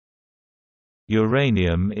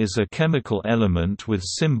Uranium is a chemical element with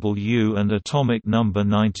symbol U and atomic number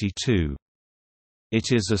 92.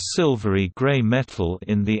 It is a silvery gray metal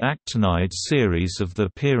in the actinide series of the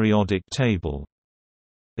periodic table.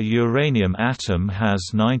 A uranium atom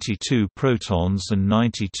has 92 protons and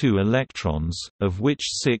 92 electrons, of which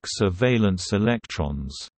 6 are valence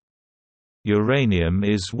electrons. Uranium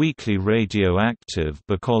is weakly radioactive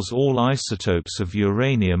because all isotopes of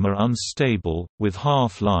uranium are unstable, with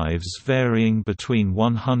half-lives varying between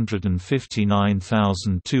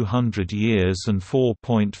 159,200 years and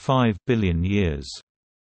 4.5 billion years.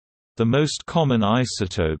 The most common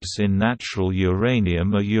isotopes in natural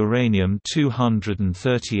uranium are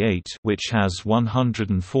uranium-238, which has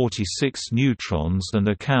 146 neutrons and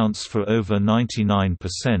accounts for over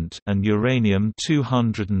 99%, and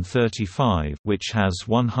uranium-235, which has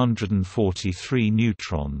 143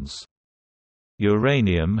 neutrons.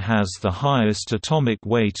 Uranium has the highest atomic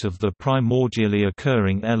weight of the primordially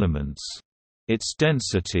occurring elements. Its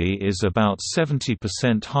density is about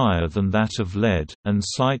 70% higher than that of lead, and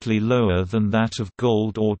slightly lower than that of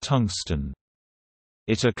gold or tungsten.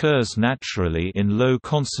 It occurs naturally in low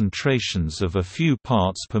concentrations of a few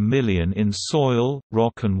parts per million in soil,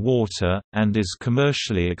 rock and water, and is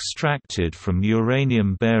commercially extracted from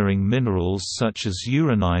uranium-bearing minerals such as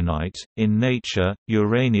uraninite. In nature,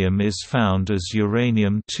 uranium is found as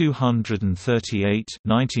uranium-238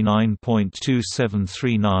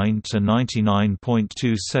 (99.2739 to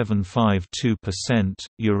 99.2752%),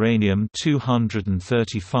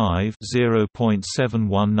 uranium-235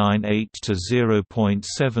 (0.7198 to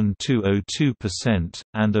 0.7202%),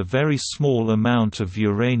 and a very small amount of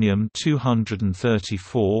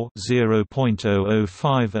uranium-234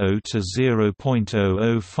 (0.0050 to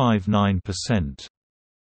 0.0059%).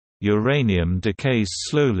 Uranium decays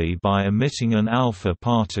slowly by emitting an alpha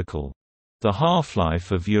particle. The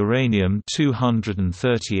half-life of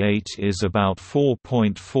uranium-238 is about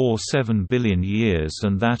 4.47 billion years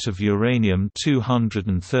and that of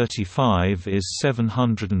uranium-235 is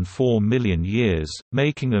 704 million years,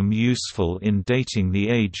 making them useful in dating the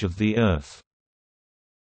age of the Earth.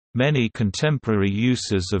 Many contemporary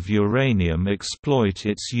uses of uranium exploit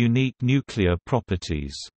its unique nuclear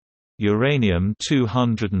properties.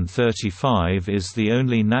 Uranium-235 is the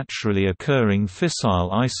only naturally occurring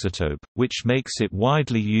fissile isotope, which makes it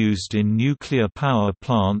widely used in nuclear power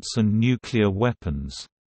plants and nuclear weapons.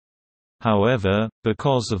 However,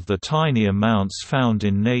 because of the tiny amounts found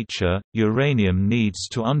in nature, uranium needs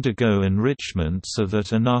to undergo enrichment so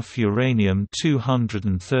that enough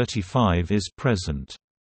uranium-235 is present.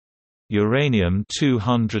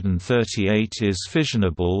 Uranium-238 is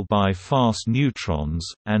fissionable by fast neutrons,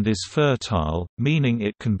 and is fertile, meaning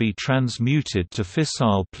it can be transmuted to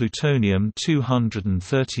fissile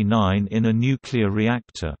plutonium-239 in a nuclear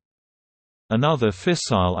reactor. Another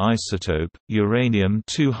fissile isotope,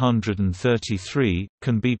 uranium-233,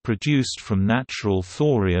 can be produced from natural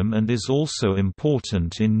thorium and is also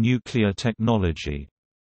important in nuclear technology.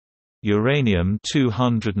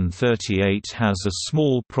 Uranium-238 has a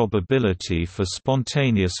small probability for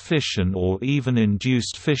spontaneous fission or even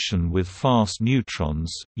induced fission with fast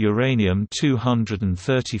neutrons.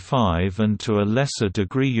 Uranium-235 and to a lesser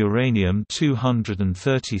degree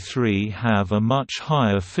uranium-233 have a much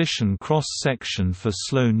higher fission cross-section for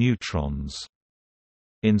slow neutrons.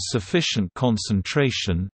 In sufficient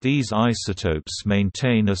concentration, these isotopes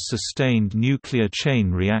maintain a sustained nuclear chain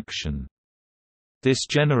reaction. This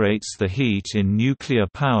generates the heat in nuclear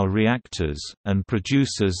power reactors, and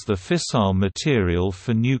produces the fissile material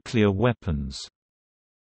for nuclear weapons.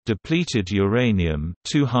 Depleted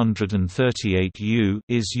uranium-238U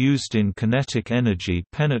is used in kinetic energy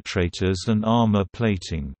penetrators and armor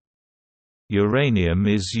plating. Uranium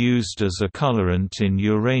is used as a colorant in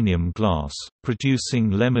uranium glass,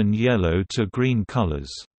 producing lemon yellow to green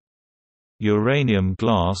colors. Uranium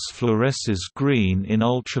glass fluoresces green in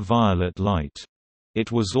ultraviolet light. It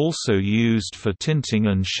was also used for tinting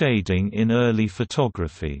and shading in early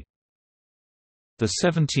photography. The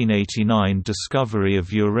 1789 discovery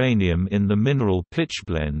of uranium in the mineral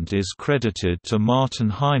pitchblende is credited to Martin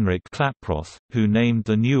Heinrich Klaproth, who named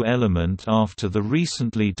the new element after the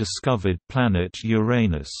recently discovered planet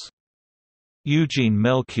Uranus. Eugene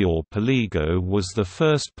Melchior Paligo was the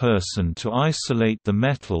first person to isolate the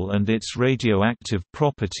metal, and its radioactive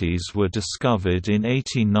properties were discovered in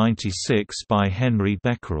 1896 by Henry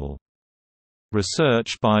Becquerel.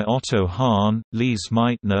 Research by Otto Hahn, Lise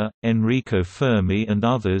Meitner, Enrico Fermi and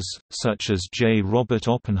others, such as J. Robert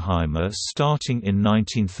Oppenheimer starting in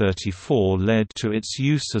 1934 led to its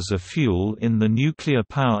use as a fuel in the nuclear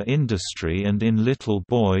power industry and in Little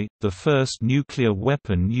Boy, the first nuclear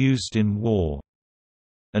weapon used in war.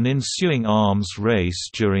 An ensuing arms race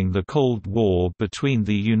during the Cold War between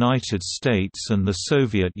the United States and the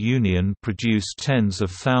Soviet Union produced tens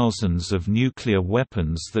of thousands of nuclear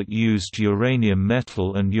weapons that used uranium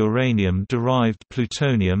metal and uranium-derived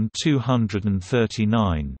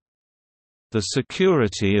plutonium-239. The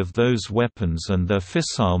security of those weapons and their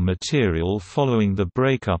fissile material following the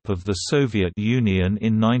breakup of the Soviet Union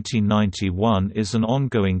in 1991 is an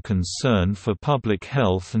ongoing concern for public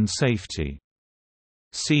health and safety.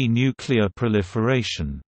 See nuclear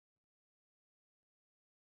proliferation.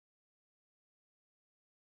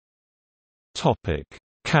 Topic: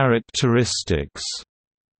 Characteristics.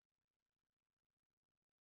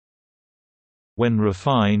 When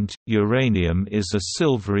refined, uranium is a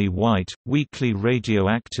silvery white, weakly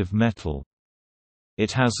radioactive metal.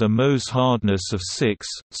 It has a Mohs hardness of 6,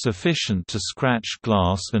 sufficient to scratch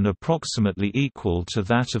glass and approximately equal to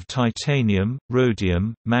that of titanium,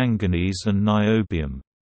 rhodium, manganese and niobium.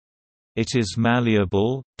 It is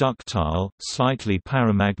malleable, ductile, slightly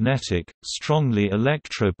paramagnetic, strongly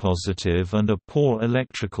electropositive and a poor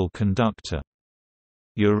electrical conductor.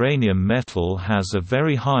 Uranium metal has a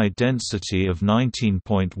very high density of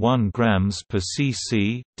 19.1 grams per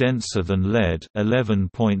cc, denser than lead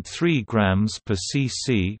 11.3 grams per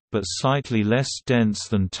cc, but slightly less dense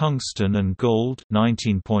than tungsten and gold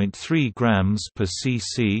 19.3 grams per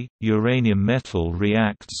cc. Uranium metal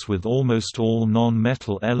reacts with almost all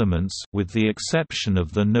non-metal elements with the exception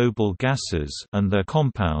of the noble gases and their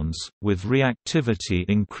compounds, with reactivity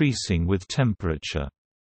increasing with temperature.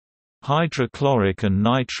 Hydrochloric and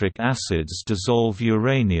nitric acids dissolve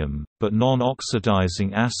uranium, but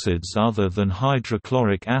non-oxidizing acids other than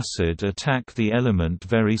hydrochloric acid attack the element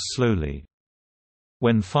very slowly.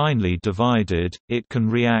 When finely divided, it can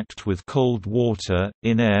react with cold water.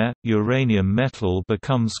 In air, uranium metal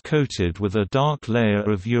becomes coated with a dark layer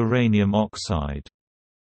of uranium oxide.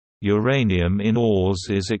 Uranium in ores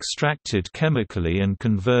is extracted chemically and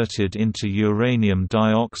converted into uranium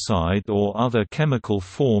dioxide or other chemical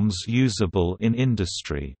forms usable in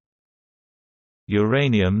industry.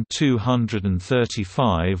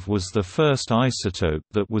 Uranium-235 was the first isotope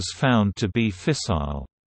that was found to be fissile.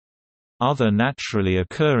 Other naturally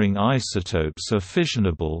occurring isotopes are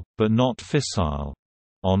fissionable, but not fissile.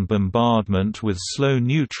 On bombardment with slow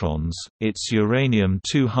neutrons, its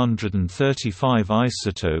uranium-235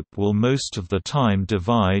 isotope will most of the time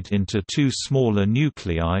divide into two smaller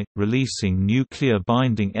nuclei, releasing nuclear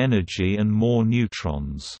binding energy and more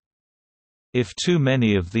neutrons. If too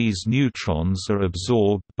many of these neutrons are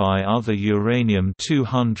absorbed by other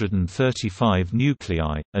uranium-235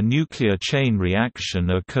 nuclei, a nuclear chain reaction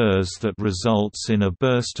occurs that results in a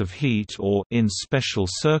burst of heat or, in special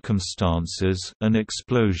circumstances, an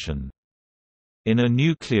explosion. In a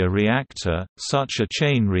nuclear reactor, such a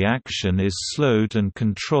chain reaction is slowed and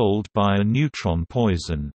controlled by a neutron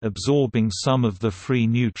poison, absorbing some of the free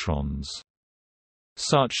neutrons.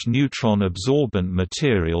 Such neutron-absorbent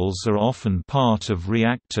materials are often part of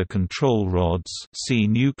reactor control rods. See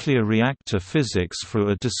nuclear reactor physics for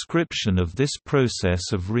a description of this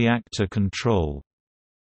process of reactor control.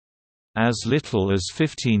 As little as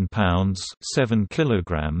 15 pounds (7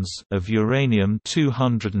 kilograms) of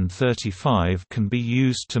uranium-235 can be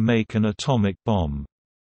used to make an atomic bomb.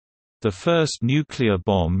 The first nuclear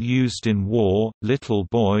bomb used in war, Little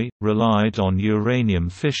Boy, relied on uranium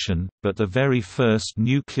fission, but the very first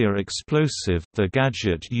nuclear explosive, the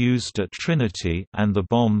gadget used at Trinity, and the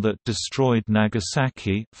bomb that destroyed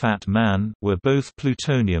Nagasaki, Fat Man, were both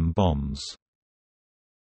plutonium bombs.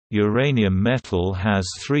 Uranium metal has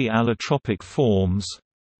three allotropic forms: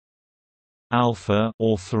 alpha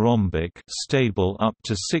orthorhombic, stable up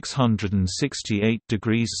to 668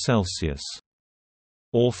 degrees Celsius.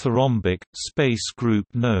 Orthorhombic, space group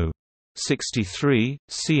No. 63,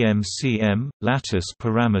 cm lattice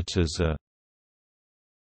parameters are.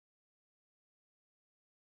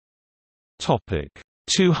 Topic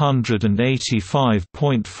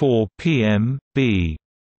 285.4 pm B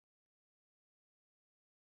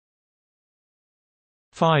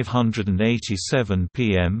 587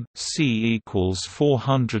 pm C equals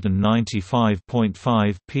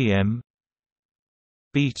 495.5 pm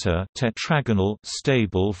beta tetragonal,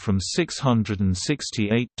 stable from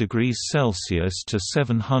 668 degrees Celsius to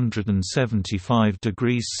 775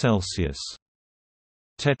 degrees Celsius.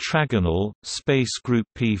 Tetragonal, space group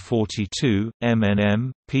P42,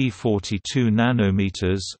 MnM, P42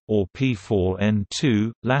 nanometers, or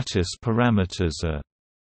P4N2, lattice parameters are.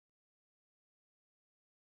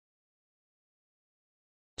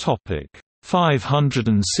 Topic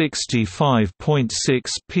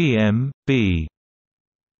 565.6 pm, B.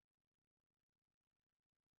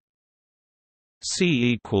 C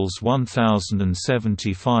equals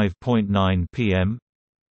 1075.9 pm.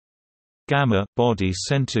 Gamma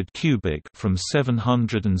body-centered cubic from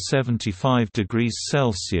 775 degrees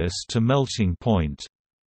Celsius to melting point.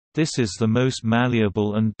 This is the most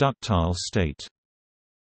malleable and ductile state.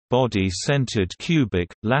 Body-centered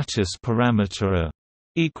cubic lattice parameter A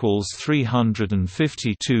equals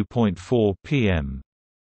 352.4 pm.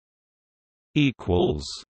 Equals.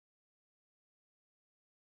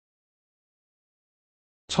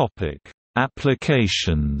 Topic: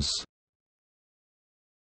 Applications.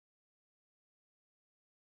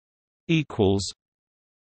 Equals.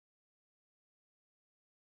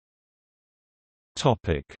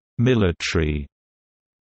 Topic: Military.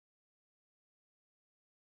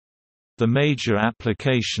 The major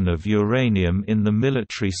application of uranium in the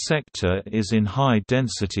military sector is in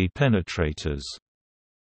high-density penetrators.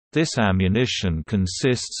 This ammunition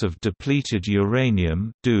consists of depleted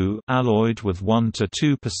uranium alloyed with 1 to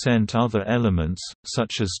 2% other elements,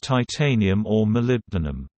 such as titanium or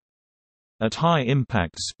molybdenum. At high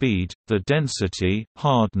impact speed, the density,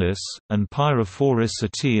 hardness, and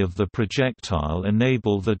pyrophoricity of the projectile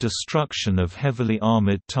enable the destruction of heavily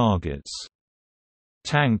armored targets.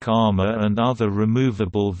 Tank armor and other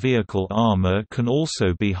removable vehicle armor can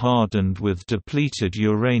also be hardened with depleted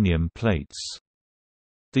uranium plates.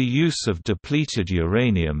 The use of depleted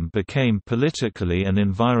uranium became politically and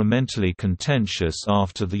environmentally contentious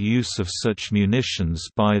after the use of such munitions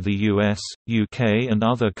by the US, UK and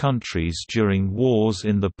other countries during wars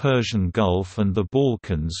in the Persian Gulf and the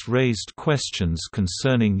Balkans raised questions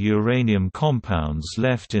concerning uranium compounds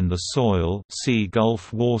left in the soil. See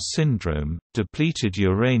Gulf War syndrome. Depleted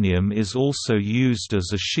uranium is also used as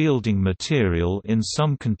a shielding material in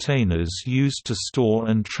some containers used to store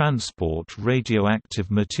and transport radioactive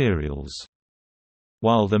materials.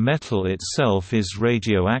 While the metal itself is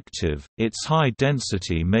radioactive, its high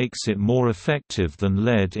density makes it more effective than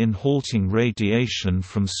lead in halting radiation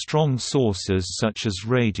from strong sources such as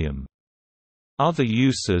radium. Other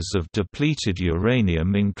uses of depleted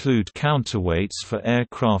uranium include counterweights for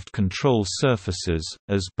aircraft control surfaces,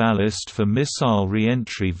 as ballast for missile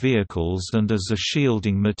re-entry vehicles and as a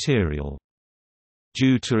shielding material.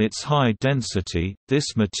 Due to its high density,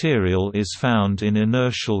 this material is found in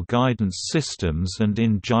inertial guidance systems and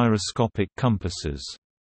in gyroscopic compasses.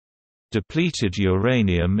 Depleted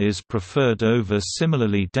uranium is preferred over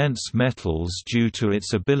similarly dense metals due to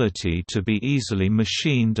its ability to be easily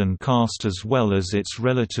machined and cast as well as its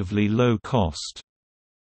relatively low cost.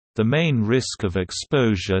 The main risk of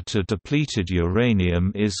exposure to depleted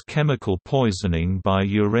uranium is chemical poisoning by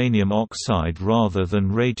uranium oxide rather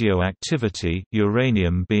than radioactivity,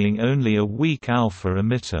 uranium being only a weak alpha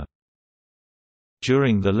emitter.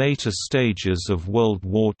 During the later stages of World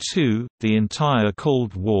War II, the entire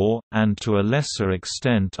Cold War, and to a lesser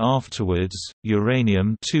extent afterwards,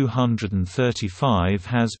 uranium-235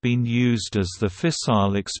 has been used as the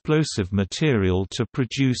fissile explosive material to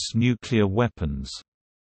produce nuclear weapons.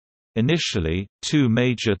 Initially, two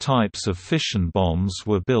major types of fission bombs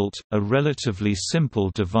were built, a relatively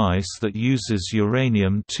simple device that uses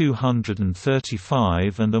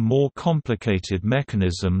uranium-235 and a more complicated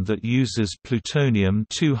mechanism that uses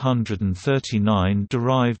plutonium-239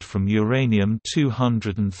 derived from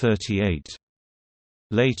uranium-238.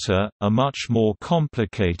 Later, a much more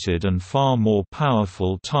complicated and far more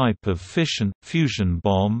powerful type of fission-fusion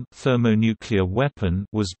bomb thermonuclear weapon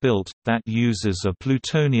was built, that uses a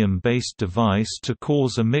plutonium-based device to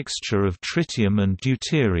cause a mixture of tritium and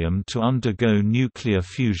deuterium to undergo nuclear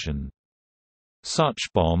fusion. Such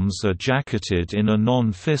bombs are jacketed in a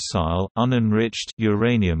non-fissile unenriched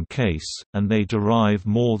uranium case, and they derive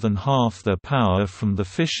more than half their power from the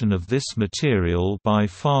fission of this material by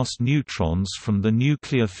fast neutrons from the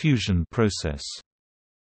nuclear fusion process.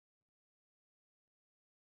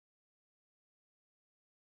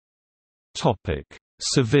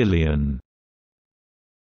 Civilian.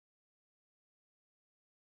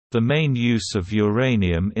 The main use of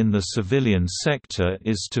uranium in the civilian sector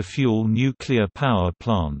is to fuel nuclear power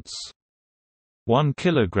plants. 1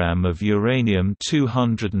 kg of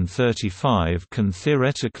uranium-235 can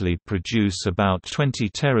theoretically produce about 20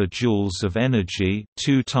 terajoules of energy,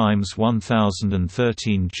 2 ×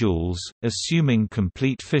 1013 joules, assuming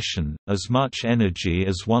complete fission, as much energy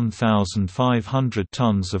as 1,500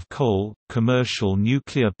 tons of coal. Commercial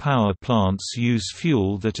nuclear power plants use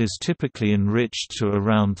fuel that is typically enriched to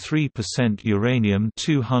around 3%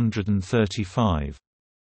 uranium-235.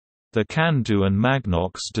 The CANDU and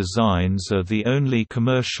Magnox designs are the only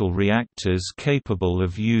commercial reactors capable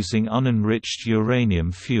of using unenriched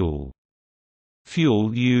uranium fuel.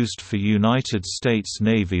 Fuel used for United States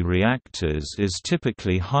Navy reactors is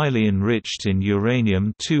typically highly enriched in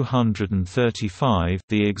uranium-235.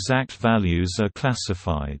 The exact values are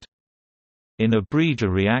classified. In a breeder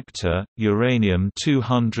reactor,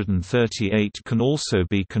 uranium-238 can also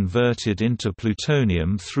be converted into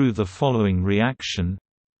plutonium through the following reaction: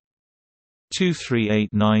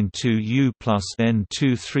 23892U plus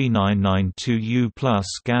N23992U plus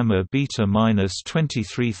gamma beta minus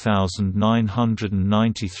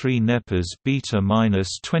 23993 nepers beta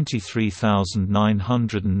minus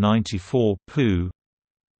 23994 Pu.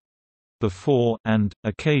 Before, and,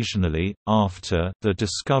 occasionally, after, the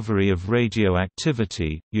discovery of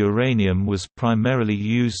radioactivity, uranium was primarily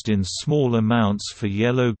used in small amounts for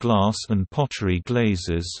yellow glass and pottery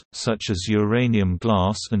glazes, such as uranium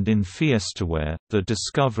glass, and in fiestaware. The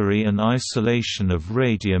discovery and isolation of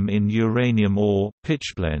radium in uranium ore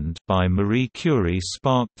pitchblende by Marie Curie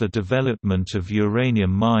sparked the development of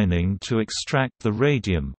uranium mining to extract the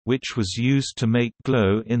radium, which was used to make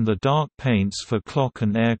glow-in-the-dark paints for clock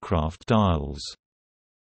and aircraft dials.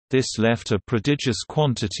 This left a prodigious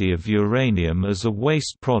quantity of uranium as a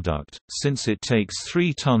waste product, since it takes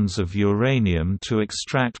 3 tons of uranium to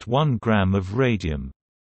extract 1 gram of radium.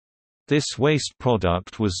 This waste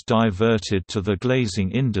product was diverted to the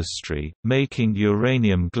glazing industry, making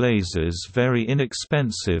uranium glazes very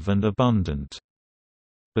inexpensive and abundant.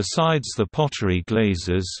 Besides the pottery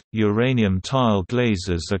glazes, uranium tile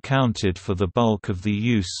glazes accounted for the bulk of the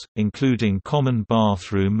use, including common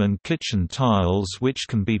bathroom and kitchen tiles, which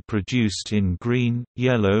can be produced in green,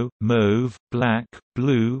 yellow, mauve, black,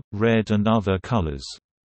 blue, red and other colors.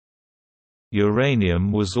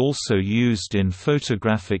 Uranium was also used in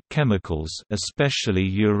photographic chemicals, especially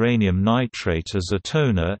uranium nitrate as a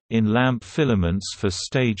toner, in lamp filaments for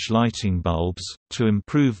stage lighting bulbs, to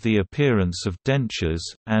improve the appearance of dentures,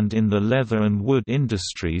 and in the leather and wood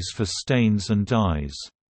industries for stains and dyes.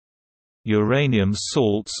 Uranium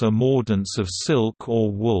salts are mordants of silk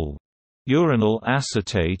or wool. Uranyl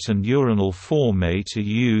acetate and uranyl formate are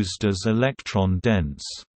used as electron-dense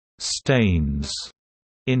stains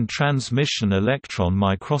in transmission electron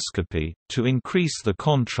microscopy, to increase the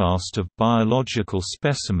contrast of biological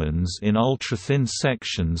specimens in ultra-thin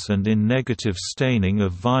sections and in negative staining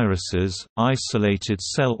of viruses, isolated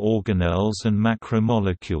cell organelles and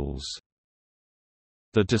macromolecules.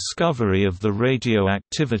 The discovery of the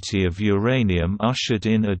radioactivity of uranium ushered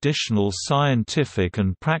in additional scientific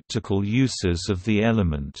and practical uses of the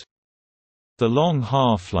element. The long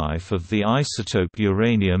half-life of the isotope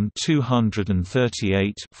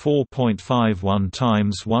uranium-238 4.51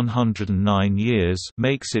 × 109 years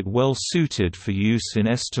makes it well suited for use in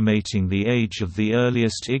estimating the age of the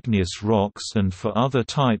earliest igneous rocks and for other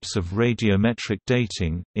types of radiometric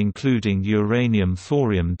dating, including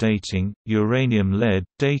uranium-thorium dating, uranium-lead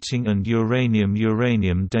dating and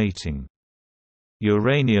uranium-uranium dating.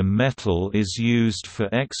 Uranium metal is used for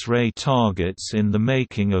X-ray targets in the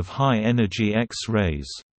making of high-energy X-rays.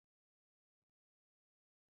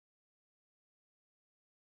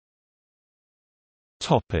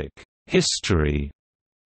 History.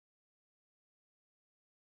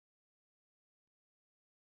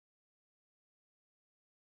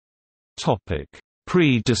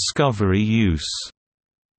 Pre-discovery use.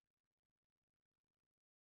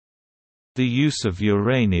 The use of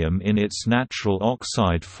uranium in its natural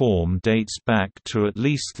oxide form dates back to at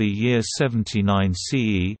least the year 79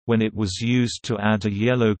 CE, when it was used to add a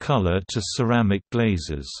yellow color to ceramic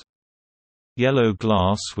glazes. Yellow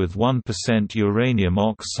glass with 1% uranium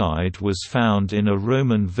oxide was found in a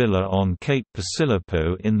Roman villa on Cape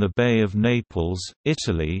Posillipo in the Bay of Naples,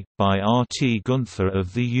 Italy, by R. T. Gunther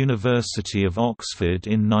of the University of Oxford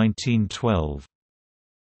in 1912.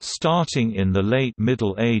 Starting in the late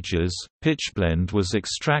Middle Ages, pitchblende was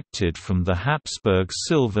extracted from the Habsburg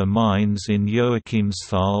silver mines in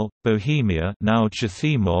Joachimsthal, Bohemia, now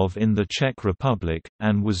Jáchymov in the Czech Republic,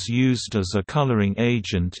 and was used as a coloring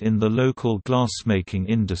agent in the local glassmaking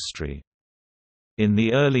industry. In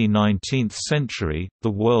the early 19th century, the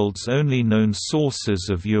world's only known sources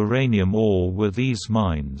of uranium ore were these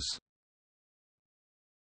mines.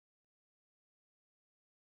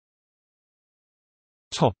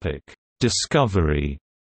 Discovery.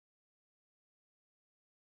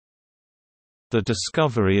 The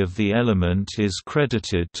discovery of the element is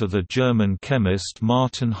credited to the German chemist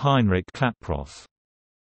Martin Heinrich Klaproth.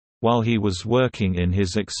 While he was working in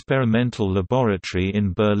his experimental laboratory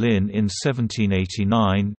in Berlin in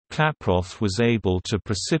 1789, Klaproth was able to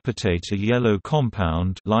precipitate a yellow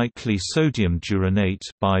compound, likely sodium duranate,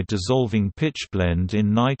 by dissolving pitchblende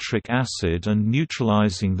in nitric acid and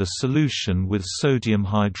neutralizing the solution with sodium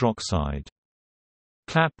hydroxide.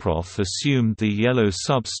 Klaproth assumed the yellow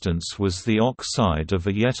substance was the oxide of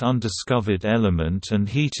a yet undiscovered element and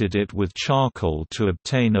heated it with charcoal to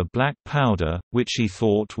obtain a black powder, which he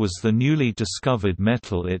thought was the newly discovered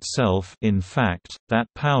metal itself. In fact,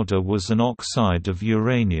 that powder was an oxide of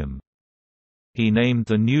uranium. He named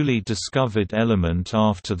the newly discovered element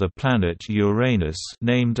after the planet Uranus,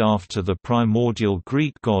 named after the primordial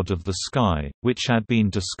Greek god of the sky, which had been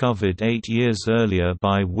discovered 8 years earlier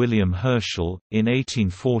by William Herschel. In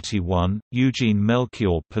 1841, Eugene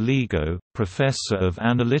Melchior Paligo, professor of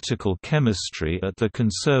analytical chemistry at the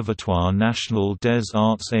Conservatoire National des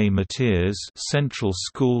Arts et Métiers, Central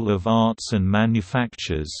School of Arts and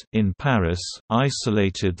Manufactures, in Paris,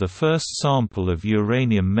 isolated the first sample of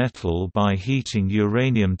uranium metal by heating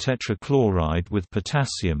uranium tetrachloride with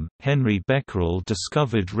potassium. Henry Becquerel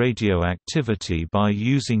discovered radioactivity by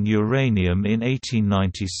using uranium in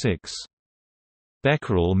 1896.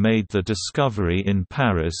 Becquerel made the discovery in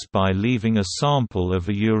Paris by leaving a sample of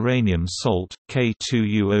a uranium salt,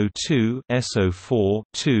 K2UO2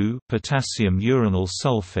 SO4 potassium uranyl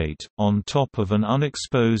sulfate, on top of an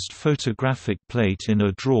unexposed photographic plate in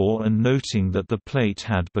a drawer and noting that the plate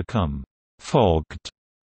had become fogged.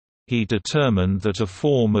 He determined that a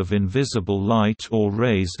form of invisible light or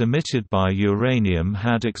rays emitted by uranium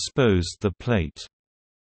had exposed the plate.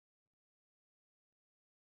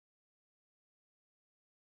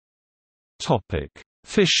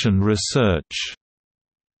 Fission research.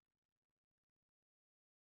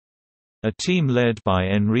 A team led by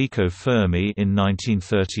Enrico Fermi in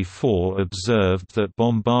 1934 observed that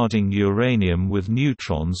bombarding uranium with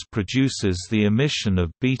neutrons produces the emission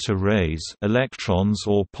of beta rays, electrons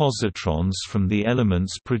or positrons from the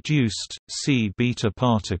elements produced, see beta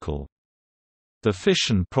particle. The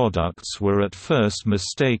fission products were at first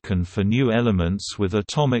mistaken for new elements with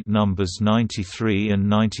atomic numbers 93 and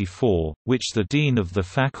 94, which the dean of the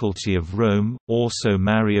Faculty of Rome, also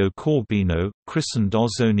Mario Corbino, christened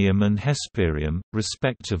ozonium and hesperium,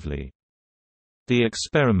 respectively. The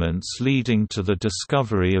experiments leading to the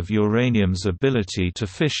discovery of uranium's ability to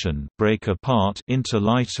fission, break apart into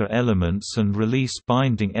lighter elements and release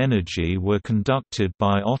binding energy were conducted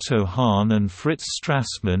by Otto Hahn and Fritz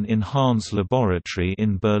Strassmann in Hahn's laboratory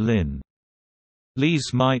in Berlin.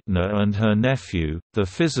 Lise Meitner and her nephew, the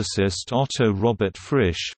physicist Otto Robert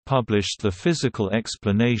Frisch, published the physical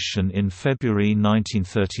explanation in February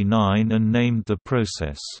 1939 and named the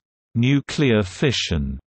process, nuclear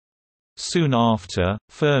fission. Soon after,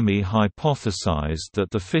 Fermi hypothesized that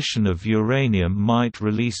the fission of uranium might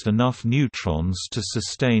release enough neutrons to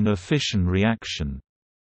sustain a fission reaction.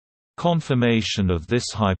 Confirmation of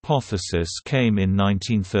this hypothesis came in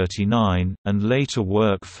 1939, and later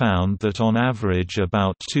work found that on average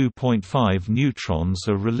about 2.5 neutrons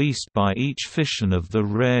are released by each fission of the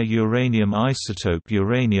rare uranium isotope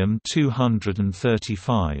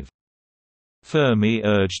uranium-235. Fermi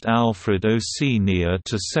urged Alfred O. C. Neer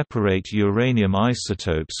to separate uranium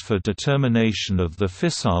isotopes for determination of the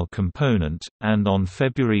fissile component, and on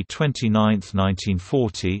February 29,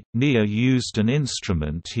 1940, Neer used an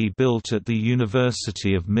instrument he built at the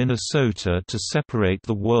University of Minnesota to separate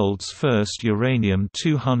the world's first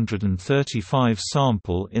uranium-235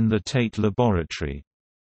 sample in the Tate Laboratory.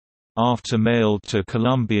 After mailed to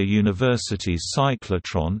Columbia University's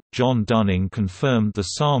cyclotron, John Dunning confirmed the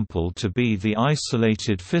sample to be the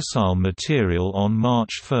isolated fissile material on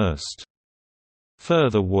March 1.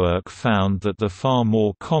 Further work found that the far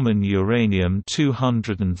more common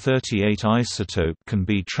uranium-238 isotope can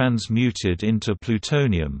be transmuted into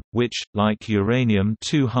plutonium, which, like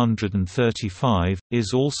uranium-235,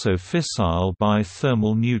 is also fissile by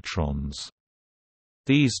thermal neutrons.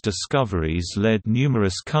 These discoveries led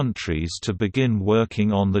numerous countries to begin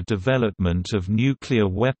working on the development of nuclear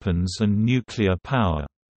weapons and nuclear power.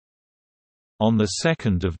 On 2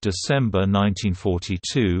 December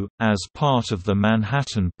 1942, as part of the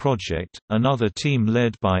Manhattan Project, another team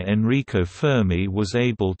led by Enrico Fermi was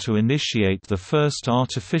able to initiate the first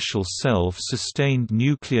artificial self-sustained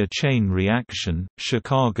nuclear chain reaction,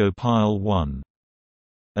 Chicago Pile 1.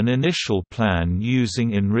 An initial plan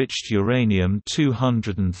using enriched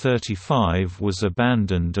uranium-235 was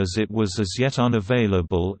abandoned as it was as yet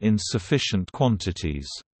unavailable in sufficient quantities.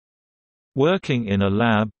 Working in a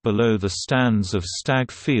lab below the stands of Stagg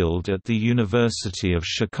Field at the University of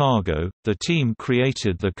Chicago, the team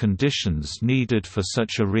created the conditions needed for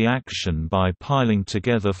such a reaction by piling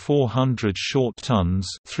together 400 short tons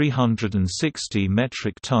 (360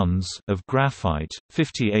 metric tons) of graphite,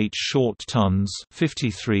 58 short tons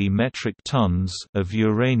 (53 metric tons) of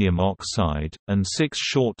uranium oxide, and 6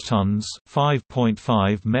 short tons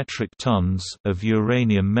 (5.5 metric tons) of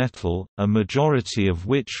uranium metal, a majority of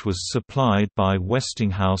which was supplied by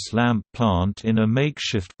Westinghouse lamp plant in a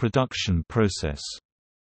makeshift production process.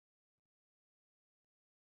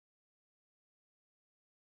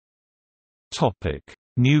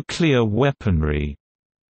 Nuclear weaponry.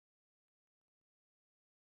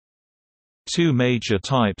 Two major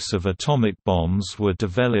types of atomic bombs were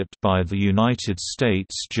developed by the United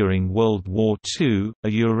States during World War II, a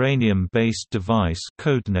uranium-based device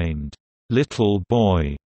codenamed Little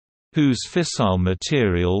Boy, whose fissile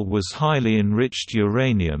material was highly enriched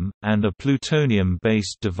uranium, and a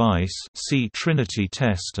plutonium-based device, see Trinity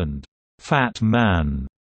test, and Fat Man,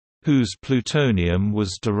 whose plutonium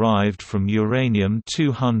was derived from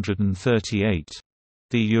uranium-238.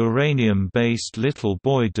 The uranium-based Little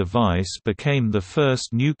Boy device became the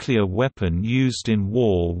first nuclear weapon used in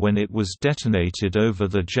war when it was detonated over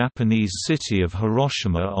the Japanese city of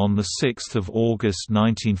Hiroshima on 6 August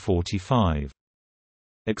 1945.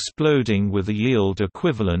 Exploding with a yield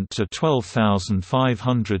equivalent to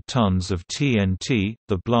 12,500 tons of TNT,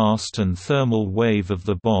 the blast and thermal wave of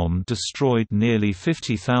the bomb destroyed nearly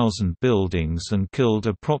 50,000 buildings and killed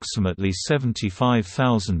approximately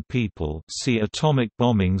 75,000 people. See Atomic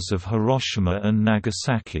bombings of Hiroshima and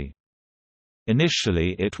Nagasaki.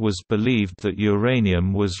 Initially it was believed that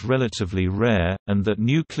uranium was relatively rare, and that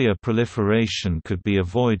nuclear proliferation could be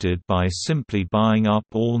avoided by simply buying up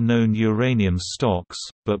all known uranium stocks,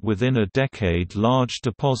 but within a decade large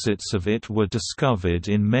deposits of it were discovered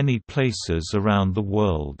in many places around the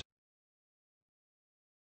world.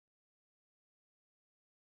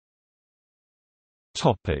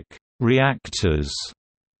 Reactors.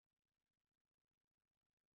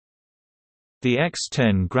 The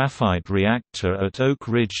X-10 graphite reactor at Oak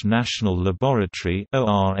Ridge National Laboratory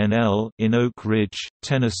in Oak Ridge,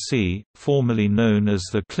 Tennessee, formerly known as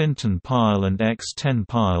the Clinton Pile and X-10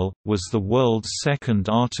 Pile, was the world's second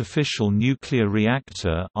artificial nuclear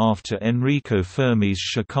reactor after Enrico Fermi's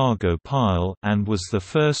Chicago Pile, and was the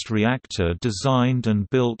first reactor designed and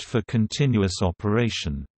built for continuous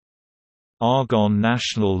operation. Argonne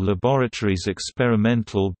National Laboratory's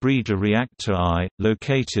experimental breeder reactor I,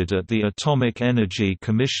 located at the Atomic Energy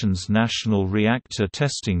Commission's National Reactor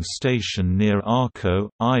Testing Station near Arco,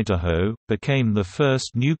 Idaho, became the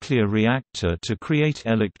first nuclear reactor to create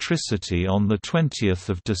electricity on 20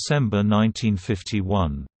 December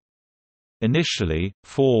 1951. Initially,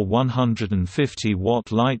 4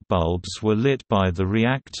 150-watt light bulbs were lit by the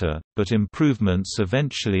reactor, but improvements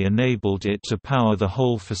eventually enabled it to power the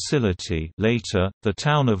whole facility. Later, the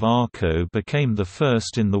town of Arco became the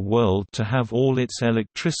first in the world to have all its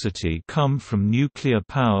electricity come from nuclear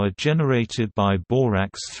power generated by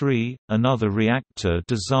Borax-3, another reactor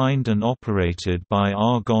designed and operated by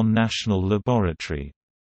Argonne National Laboratory.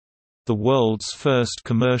 The world's first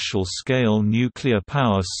commercial-scale nuclear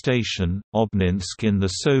power station, Obninsk in the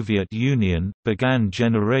Soviet Union, began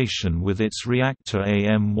generation with its reactor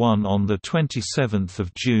AM-1 on 27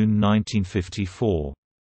 June 1954.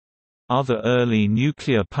 Other early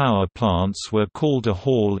nuclear power plants were Calder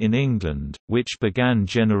Hall in England, which began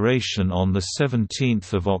generation on 17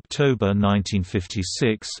 October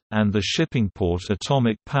 1956, and the Shippingport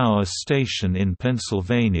Atomic Power Station in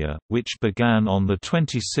Pennsylvania, which began on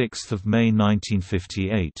 26 May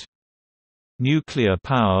 1958. Nuclear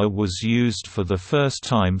power was used for the first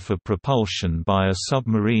time for propulsion by a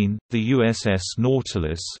submarine, the USS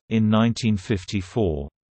Nautilus, in 1954.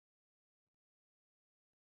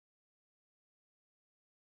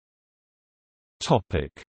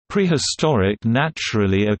 Prehistoric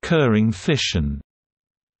naturally occurring fission.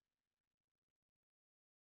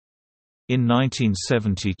 In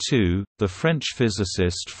 1972, the French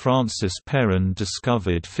physicist Francis Perrin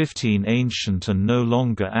discovered 15 ancient and no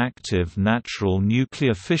longer active natural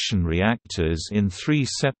nuclear fission reactors in 3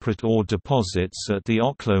 separate ore deposits at the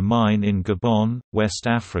Oklo mine in Gabon, West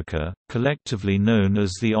Africa, collectively known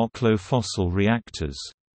as the Oklo fossil reactors.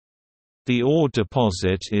 The ore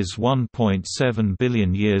deposit is 1.7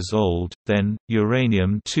 billion years old, then,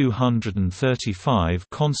 uranium-235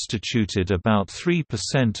 constituted about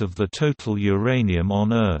 3% of the total uranium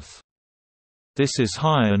on Earth. This is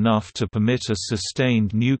high enough to permit a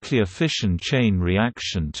sustained nuclear fission chain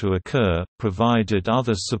reaction to occur, provided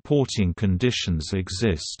other supporting conditions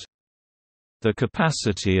exist. The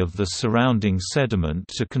capacity of the surrounding sediment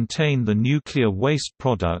to contain the nuclear waste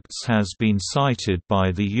products has been cited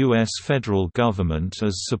by the U.S. federal government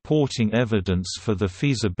as supporting evidence for the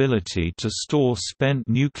feasibility to store spent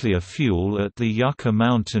nuclear fuel at the Yucca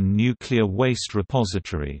Mountain Nuclear Waste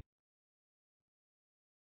Repository.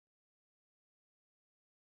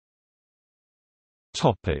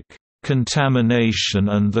 Contamination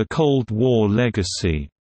and the Cold War legacy.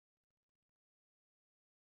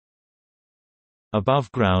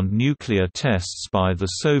 Above-ground nuclear tests by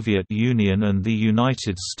the Soviet Union and the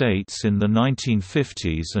United States in the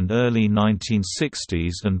 1950s and early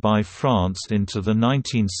 1960s and by France into the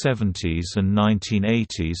 1970s and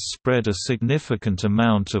 1980s spread a significant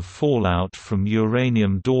amount of fallout from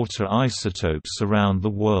uranium daughter isotopes around the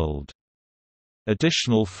world.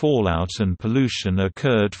 Additional fallout and pollution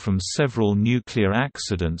occurred from several nuclear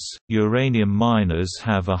accidents. Uranium miners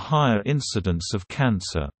have a higher incidence of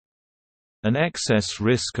cancer. An excess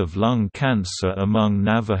risk of lung cancer among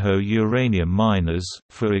Navajo uranium miners,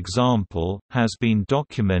 for example, has been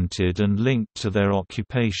documented and linked to their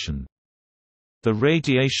occupation. The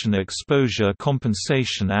Radiation Exposure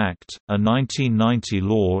Compensation Act, a 1990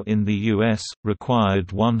 law in the U.S., required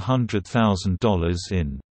 $100,000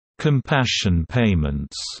 in compassion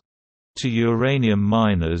payments to uranium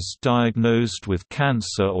miners diagnosed with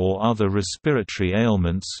cancer or other respiratory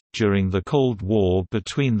ailments. During the Cold War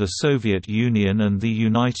between the Soviet Union and the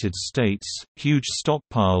United States, huge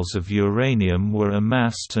stockpiles of uranium were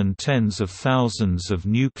amassed and tens of thousands of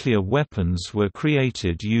nuclear weapons were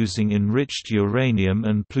created using enriched uranium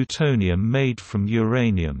and plutonium made from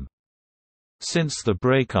uranium. Since the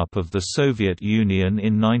breakup of the Soviet Union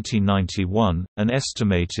in 1991, an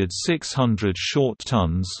estimated 600 short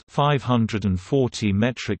tons (540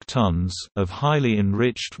 metric tons) of highly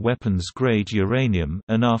enriched weapons-grade uranium,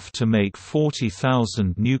 enough to make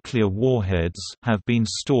 40,000 nuclear warheads, have been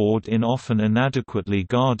stored in often inadequately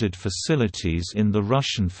guarded facilities in the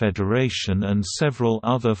Russian Federation and several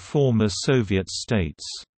other former Soviet states.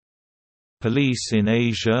 Police in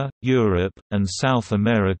Asia, Europe, and South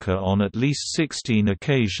America on at least 16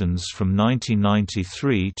 occasions from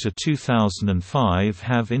 1993 to 2005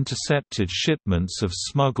 have intercepted shipments of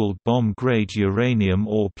smuggled bomb-grade uranium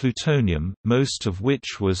or plutonium, most of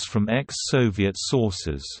which was from ex-Soviet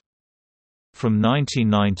sources. From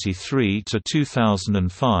 1993 to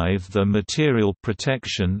 2005 the Material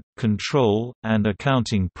Protection, Control, and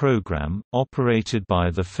Accounting Program, operated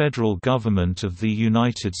by the federal government of the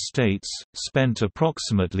United States, spent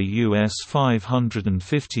approximately US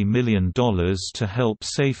 $550 million to help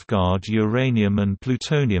safeguard uranium and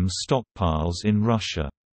plutonium stockpiles in Russia.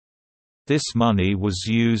 This money was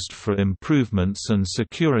used for improvements and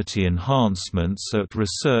security enhancements at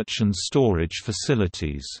research and storage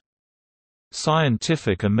facilities.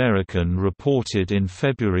 Scientific American reported in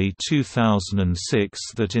February 2006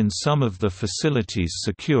 that in some of the facilities'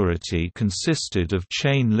 security consisted of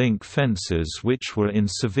chain-link fences which were in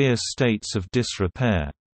severe states of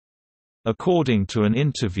disrepair. According to an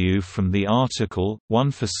interview from the article,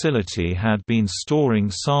 one facility had been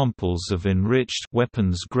storing samples of enriched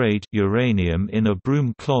weapons-grade uranium in a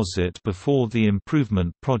broom closet before the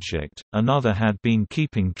improvement project, another had been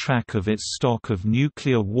keeping track of its stock of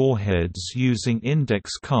nuclear warheads using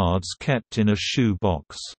index cards kept in a shoe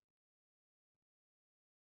box.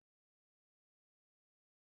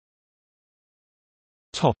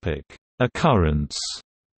 Occurrence.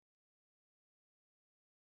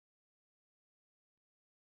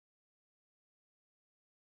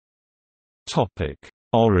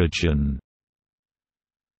 Origin.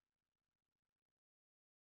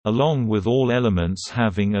 Along with all elements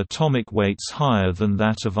having atomic weights higher than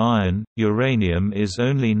that of iron, uranium is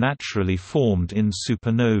only naturally formed in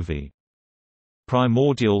supernovae.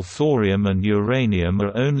 Primordial thorium and uranium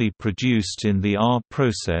are only produced in the R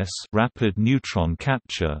process, rapid neutron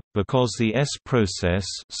capture, because the S process,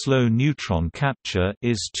 slow neutron capture,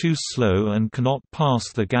 is too slow and cannot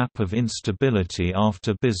pass the gap of instability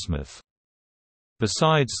after bismuth.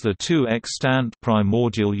 Besides the two extant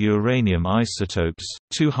primordial uranium isotopes,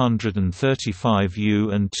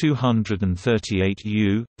 235U and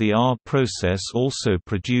 238U, the R process also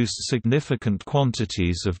produced significant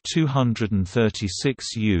quantities of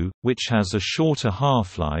 236U, which has a shorter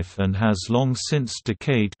half-life and has long since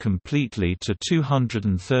decayed completely to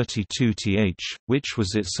 232Th, which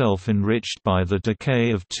was itself enriched by the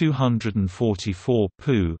decay of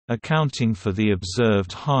 244Pu, accounting for the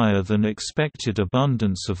observed higher than expected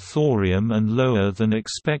abundance of thorium and lower than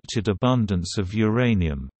expected abundance of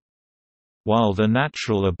uranium. While the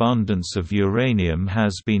natural abundance of uranium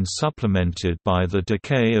has been supplemented by the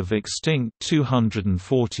decay of extinct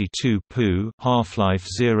 242 Pu, half-life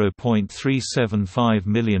 0.375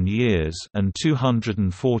 million years, and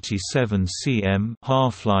 247 cm,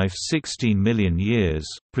 half-life 16 million years,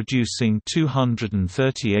 producing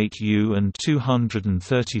 238U and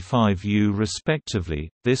 235U respectively.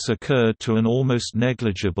 This occurred to an almost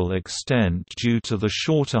negligible extent due to the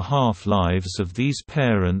shorter half-lives of these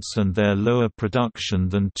parents and their lower production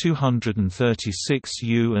than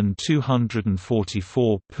 236U and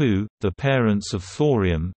 244 Pu, the parents of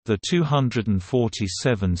thorium. The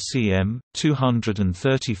 247 cm,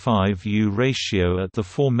 235U ratio at the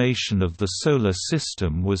formation of the Solar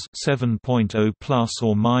System was 7.0 plus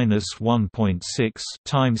or minus 1.6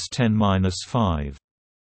 times 10⁻⁵.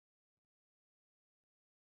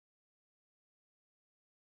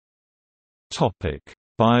 Topic: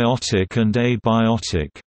 Biotic and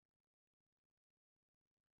abiotic.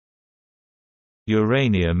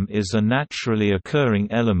 Uranium is a naturally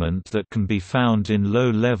occurring element that can be found in low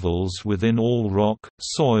levels within all rock,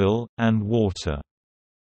 soil, and water.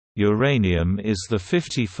 Uranium is the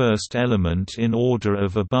 51st element in order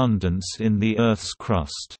of abundance in the Earth's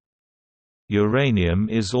crust. Uranium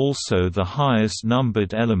is also the highest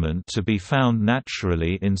numbered element to be found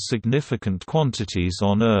naturally in significant quantities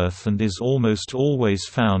on Earth and is almost always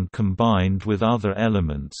found combined with other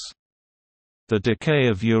elements. The decay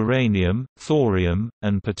of uranium, thorium,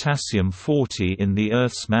 and potassium-40 in the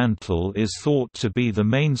Earth's mantle is thought to be the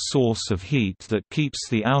main source of heat that keeps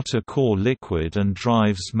the outer core liquid and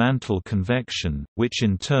drives mantle convection, which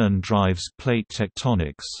in turn drives plate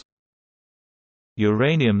tectonics.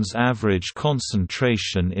 Uranium's average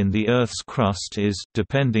concentration in the Earth's crust is,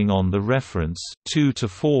 depending on the reference, 2 to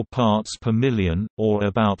 4 parts per million, or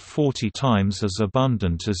about 40 times as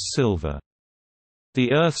abundant as silver.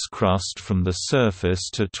 The Earth's crust from the surface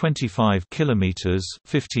to 25 kilometers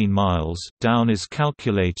 (15 miles) down is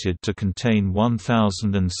calculated to contain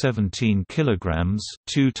 1017 kilograms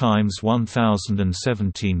 (2 times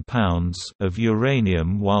 1017 pounds) of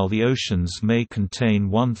uranium, while the oceans may contain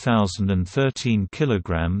 1013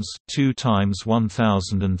 kilograms (2 times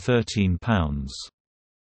 1013 pounds).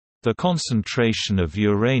 The concentration of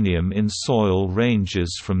uranium in soil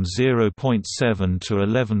ranges from 0.7 to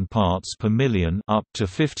 11 parts per million up to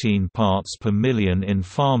 15 parts per million in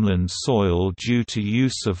farmland soil due to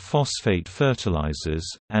use of phosphate fertilizers,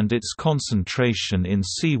 and its concentration in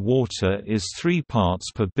sea water is 3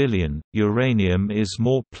 parts per billion. Uranium is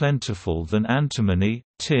more plentiful than antimony,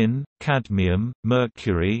 tin, cadmium,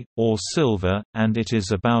 mercury, or silver, and it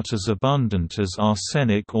is about as abundant as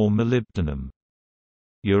arsenic or molybdenum.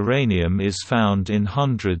 Uranium is found in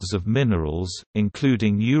hundreds of minerals,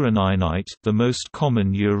 including uraninite, the most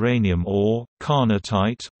common uranium ore,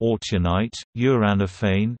 carnotite, autunite,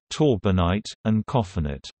 uranophane, torbernite, and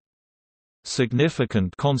coffinite.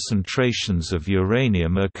 Significant concentrations of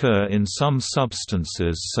uranium occur in some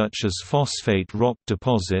substances such as phosphate rock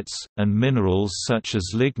deposits, and minerals such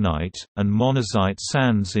as lignite, and monazite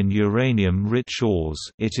sands in uranium-rich ores.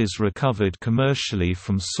 It is recovered commercially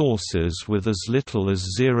from sources with as little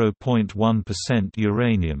as 0.1%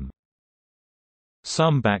 uranium.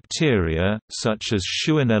 Some bacteria, such as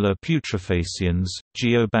Shewanella putrefaciens,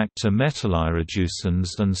 Geobacter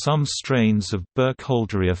metallireducens and some strains of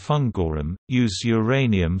Burkholderia fungorum, use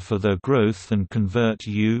uranium for their growth and convert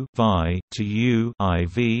U-Vi to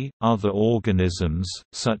U-IV. Other organisms,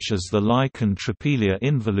 such as the lichen Trapelia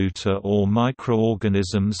involuta or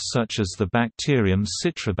microorganisms such as the bacterium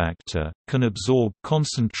Citrobacter, can absorb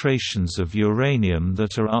concentrations of uranium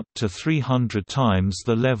that are up to 300 times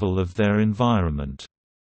the level of their environment.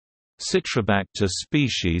 Citrobacter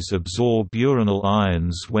species absorb uranyl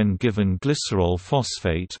ions when given glycerol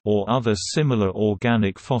phosphate or other similar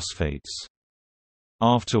organic phosphates.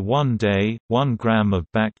 After 1 day, 1 gram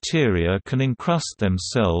of bacteria can encrust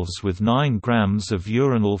themselves with 9 grams of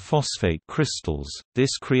uranyl phosphate crystals.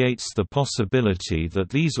 This creates the possibility that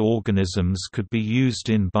these organisms could be used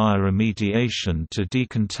in bioremediation to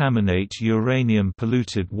decontaminate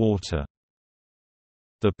uranium-polluted water.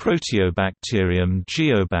 The proteobacterium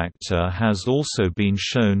Geobacter has also been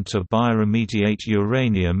shown to bioremediate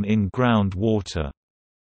uranium in groundwater.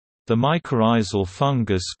 The mycorrhizal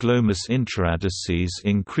fungus Glomus intraradices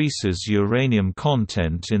increases uranium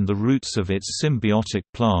content in the roots of its symbiotic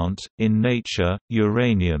plant. In nature,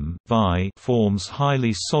 uranium forms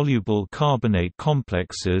highly soluble carbonate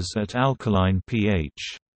complexes at alkaline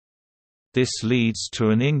pH. This leads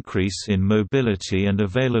to an increase in mobility and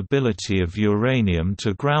availability of uranium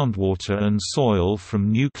to groundwater and soil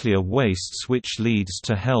from nuclear wastes, which leads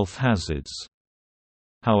to health hazards.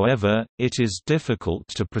 However, it is difficult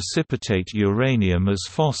to precipitate uranium as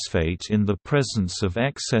phosphate in the presence of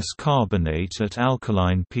excess carbonate at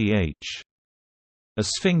alkaline pH. A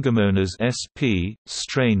Sphingomonas sp.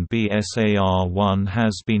 strain BSAR1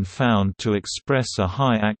 has been found to express a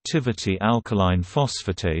high-activity alkaline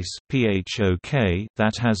phosphatase (PHOK)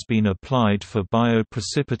 that has been applied for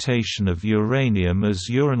bioprecipitation of uranium as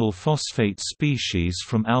uranyl phosphate species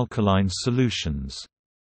from alkaline solutions.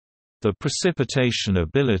 The precipitation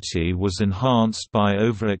ability was enhanced by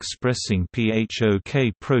overexpressing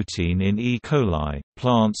PHOK protein in E. coli.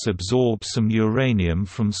 Plants absorb some uranium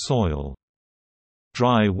from soil.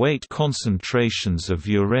 Dry weight concentrations of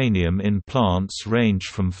uranium in plants range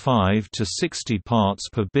from 5 to 60 parts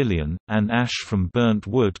per billion, and ash from burnt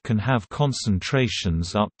wood can have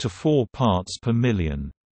concentrations up to 4 parts per million.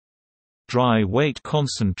 Dry weight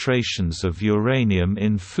concentrations of uranium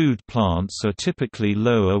in food plants are typically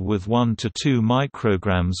lower, with 1 to 2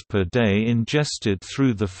 micrograms per day ingested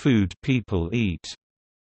through the food people eat.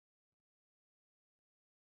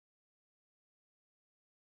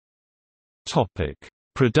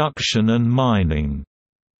 Production and mining.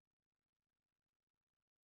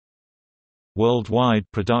 Worldwide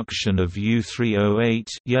production of U-3O8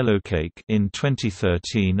 yellowcake in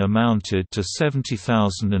 2013 amounted to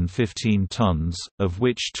 70,015 tons, of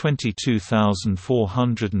which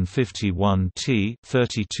 22,451 t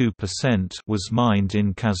 (32%) was mined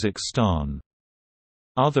in Kazakhstan.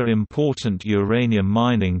 Other important uranium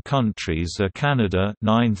mining countries are Canada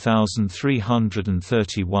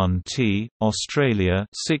 9,331 t, Australia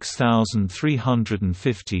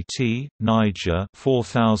 6,350 t, Niger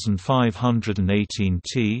 4,518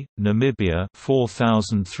 t, Namibia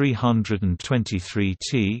 4,323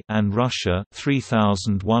 t, and Russia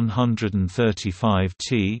 3,135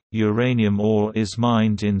 t. Uranium ore is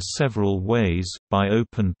mined in several ways: by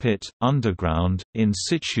open pit, underground, in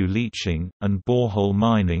situ leaching, and borehole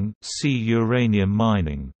mining. See uranium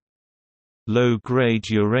mining. Low-grade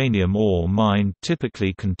uranium ore mined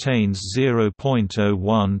typically contains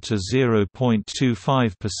 0.01 to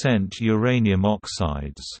 0.25% uranium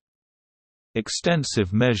oxides.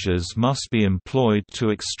 Extensive measures must be employed to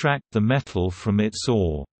extract the metal from its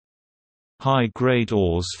ore. High-grade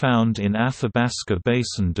ores found in Athabasca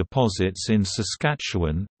Basin deposits in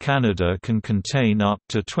Saskatchewan, Canada can contain up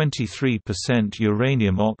to 23%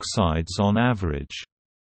 uranium oxides on average.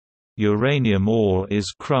 Uranium ore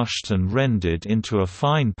is crushed and rendered into a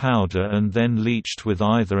fine powder and then leached with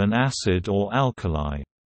either an acid or alkali.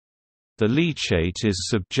 The leachate is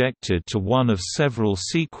subjected to one of several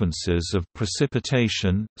sequences of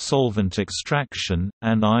precipitation, solvent extraction,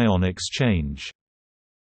 and ion exchange.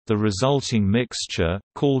 The resulting mixture,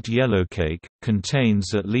 called yellowcake,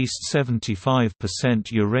 contains at least 75%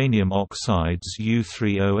 uranium oxides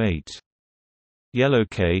U-3O8.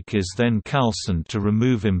 Yellowcake is then calcined to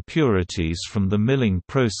remove impurities from the milling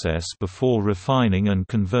process before refining and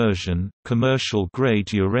conversion. Commercial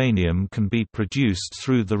grade uranium can be produced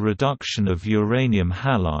through the reduction of uranium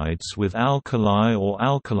halides with alkali or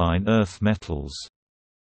alkaline earth metals.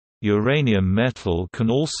 Uranium metal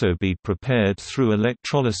can also be prepared through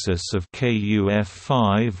electrolysis of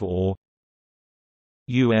KuF5 or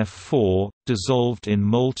UF4, dissolved in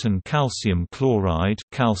molten calcium chloride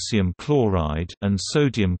and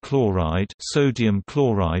sodium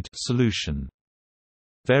chloride solution.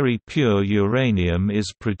 Very pure uranium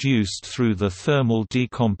is produced through the thermal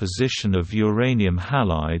decomposition of uranium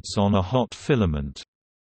halides on a hot filament.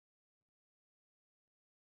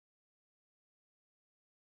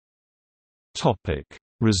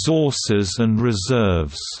 Resources and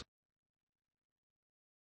reserves.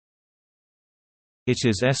 It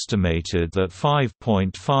is estimated that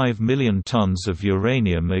 5.5 million tons of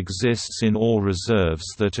uranium exists in ore reserves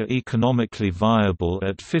that are economically viable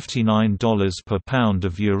at $59 per pound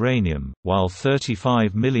of uranium, while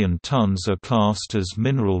 35 million tons are classed as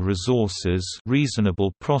mineral resources,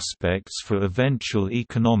 reasonable prospects for eventual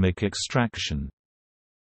economic extraction.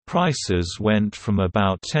 Prices went from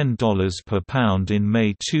about $10 per pound in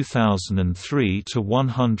May 2003 to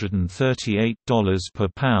 $138 per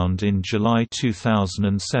pound in July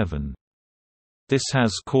 2007. This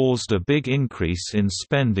has caused a big increase in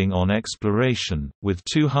spending on exploration, with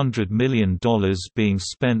 $200 million being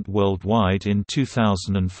spent worldwide in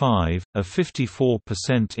 2005, a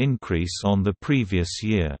 54% increase on the previous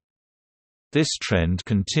year. This trend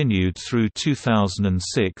continued through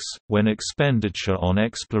 2006, when expenditure on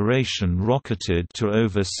exploration rocketed to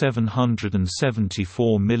over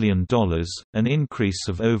 $774 million, an increase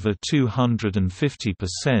of over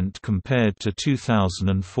 250% compared to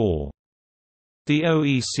 2004. The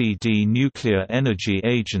OECD Nuclear Energy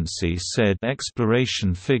Agency said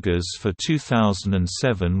exploration figures for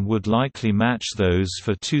 2007 would likely match those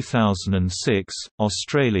for 2006.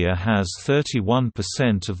 Australia has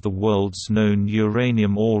 31% of the world's known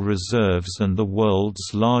uranium ore reserves and the world's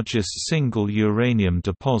largest single uranium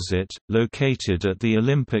deposit, located at the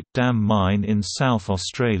Olympic Dam mine in South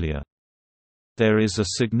Australia. There is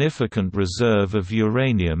a significant reserve of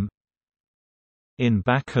uranium in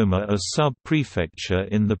Bakoma, a sub-prefecture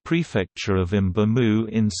in the prefecture of Mbamu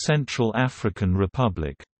in Central African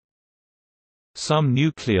Republic. Some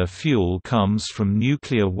nuclear fuel comes from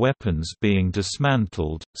nuclear weapons being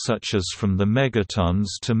dismantled, such as from the Megatons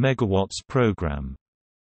to Megawatts program.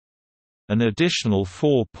 An additional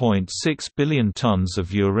 4.6 billion tons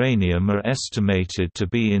of uranium are estimated to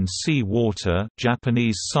be in sea water.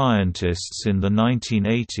 Japanese scientists in the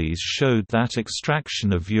 1980s showed that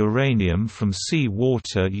extraction of uranium from sea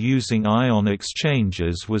water using ion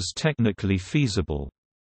exchanges was technically feasible.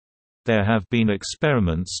 There have been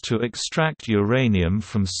experiments to extract uranium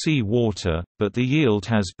from sea water, but the yield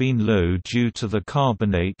has been low due to the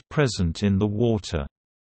carbonate present in the water.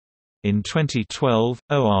 In 2012,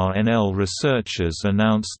 ORNL researchers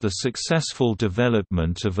announced the successful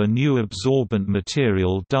development of a new absorbent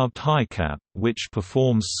material dubbed HiCap, which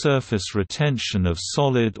performs surface retention of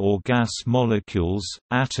solid or gas molecules,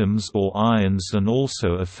 atoms or ions, and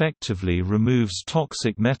also effectively removes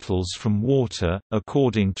toxic metals from water,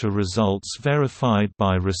 according to results verified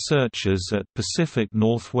by researchers at Pacific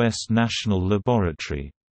Northwest National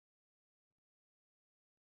Laboratory.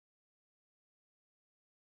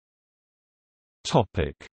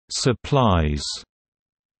 Supplies.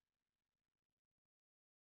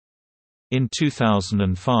 In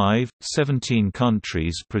 2005, 17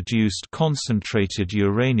 countries produced concentrated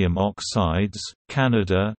uranium oxides: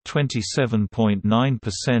 Canada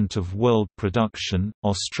 27.9% of world production,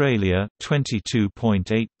 Australia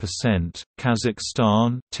 22.8%,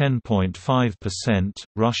 Kazakhstan 10.5%,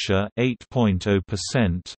 Russia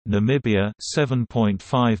 8.0%, Namibia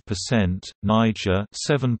 7.5%, Niger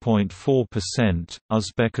 7.4%,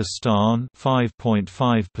 Uzbekistan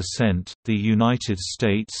 5.5%, the United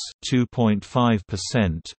States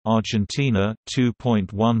 2.5%, Argentina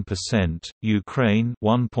 2.1%, Ukraine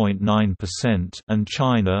 1.9%, and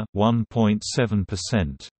China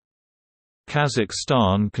 1.7%.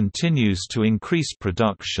 Kazakhstan continues to increase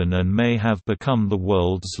production and may have become the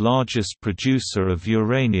world's largest producer of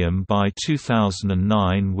uranium by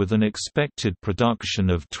 2009, with an expected production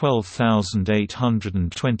of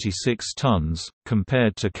 12,826 tons,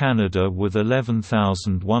 compared to Canada with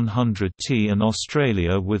 11,100 t and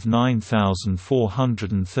Australia with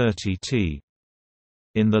 9,430 t.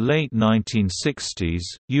 In the late 1960s,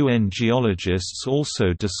 UN geologists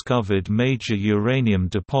also discovered major uranium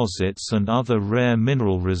deposits and other rare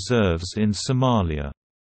mineral reserves in Somalia.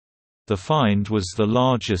 The find was the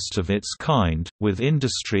largest of its kind, with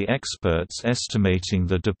industry experts estimating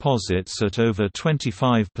the deposits at over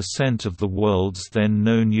 25% of the world's then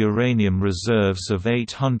known uranium reserves of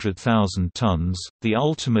 800,000 tons. The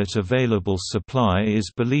ultimate available supply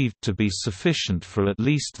is believed to be sufficient for at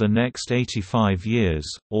least the next 85 years,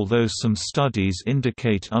 although some studies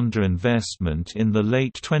indicate underinvestment in the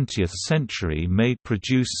late 20th century may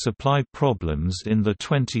produce supply problems in the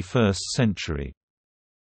 21st century.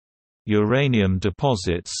 Uranium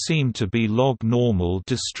deposits seem to be log-normal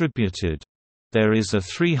distributed. There is a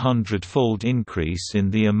 300-fold increase in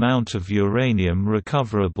the amount of uranium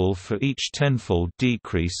recoverable for each 10-fold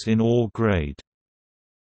decrease in ore grade.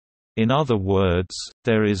 In other words,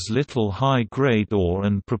 there is little high-grade ore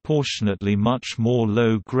and proportionately much more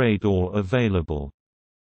low-grade ore available.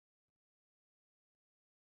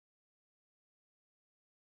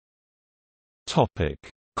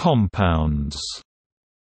 Compounds.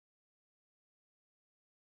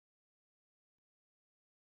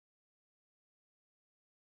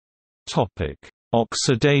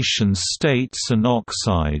 Oxidation states and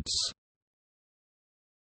oxides.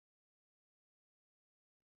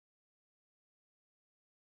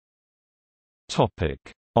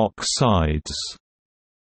 Oxides.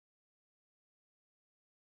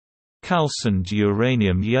 Calcined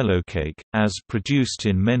uranium yellowcake, as produced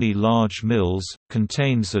in many large mills,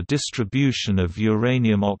 contains a distribution of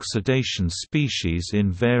uranium oxidation species in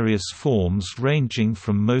various forms ranging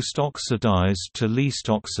from most oxidized to least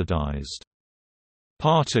oxidized.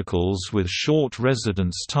 Particles with short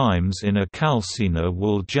residence times in a calciner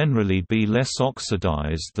will generally be less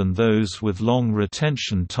oxidized than those with long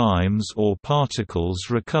retention times or particles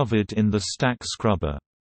recovered in the stack scrubber.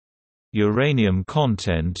 Uranium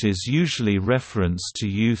content is usually referenced to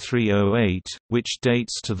U-308, which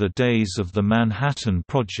dates to the days of the Manhattan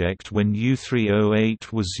Project when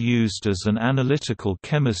U-308 was used as an analytical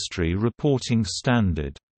chemistry reporting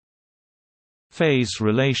standard. Phase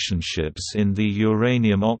relationships in the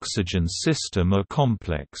uranium-oxygen system are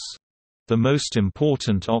complex. The most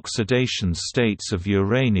important oxidation states of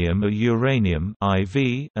uranium are uranium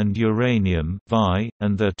IV and uranium Vi,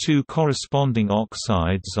 and their two corresponding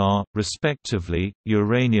oxides are, respectively,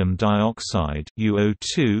 uranium dioxide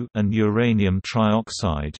UO2 and uranium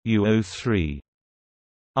trioxide UO3.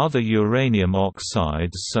 Other uranium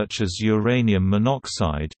oxides such as uranium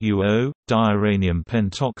monoxide UO, diuranium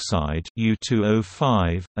pentoxide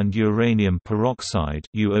U2O5, and uranium peroxide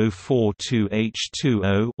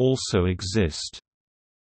UO42H2O also exist.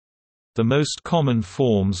 The most common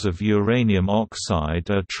forms of uranium oxide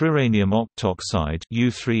are triranium octoxide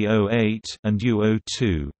U3O8 and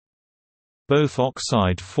UO2. Both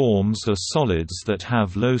oxide forms are solids that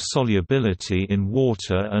have low solubility in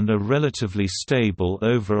water and are relatively stable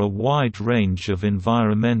over a wide range of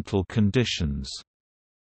environmental conditions.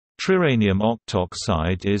 Triranium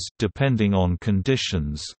octoxide is, depending on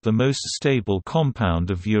conditions, the most stable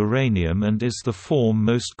compound of uranium and is the form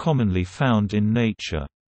most commonly found in nature.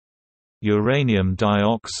 Uranium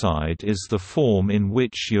dioxide is the form in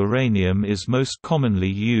which uranium is most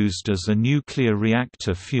commonly used as a nuclear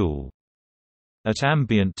reactor fuel. At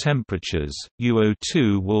ambient temperatures,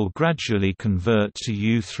 UO2 will gradually convert to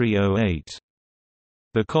U3O8.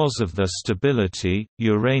 Because of their stability,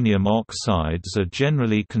 uranium oxides are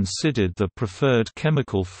generally considered the preferred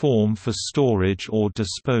chemical form for storage or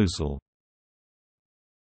disposal.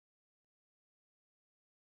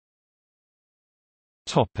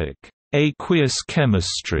 Aqueous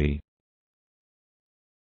chemistry.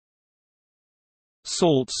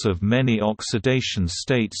 Salts of many oxidation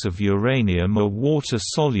states of uranium are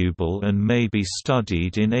water-soluble and may be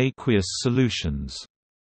studied in aqueous solutions.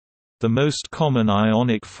 The most common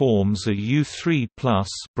ionic forms are U3+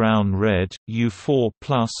 brown-red,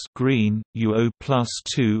 U4+ green,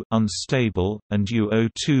 UO+2 unstable, and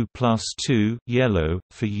UO2+2 yellow,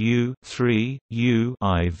 for U3, U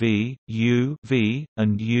IV, U V,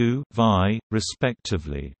 and U Vi,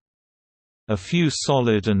 respectively. A few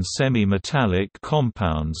solid and semi-metallic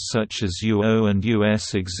compounds such as UO and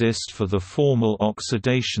US exist for the formal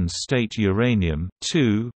oxidation state uranium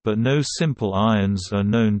but no simple ions are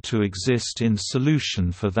known to exist in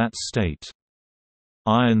solution for that state.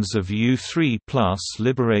 Ions of U3+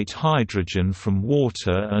 liberate hydrogen from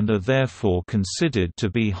water and are therefore considered to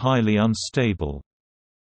be highly unstable.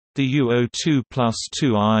 The UO2+2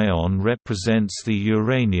 ion represents the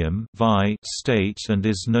uranium Vi state and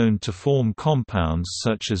is known to form compounds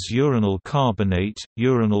such as uranyl carbonate,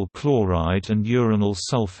 uranyl chloride and uranyl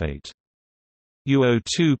sulfate.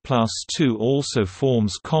 UO2+2 also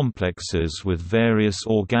forms complexes with various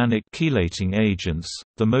organic chelating agents,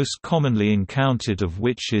 the most commonly encountered of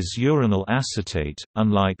which is uranyl acetate.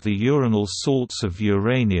 Unlike the uranyl salts of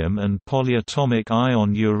uranium and polyatomic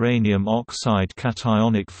ion uranium oxide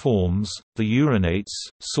cationic forms, the uranates,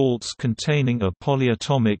 salts containing a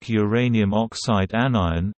polyatomic uranium oxide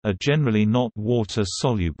anion, are generally not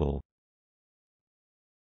water-soluble.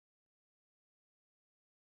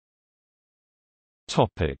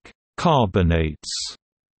 Carbonates.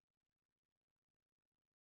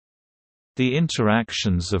 The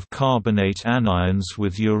interactions of carbonate anions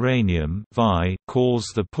with uranium Vi cause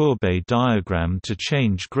the Pourbaix diagram to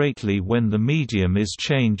change greatly when the medium is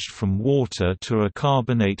changed from water to a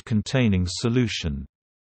carbonate-containing solution.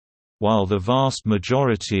 While the vast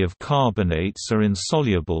majority of carbonates are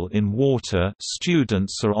insoluble in water,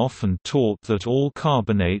 students are often taught that all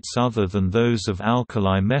carbonates other than those of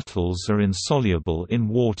alkali metals are insoluble in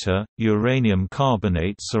water. Uranium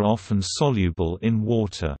carbonates are often soluble in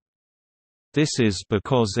water. This is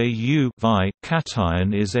because a U-Vi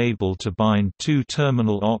cation is able to bind two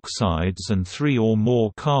terminal oxides and three or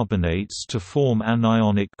more carbonates to form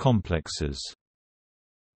anionic complexes.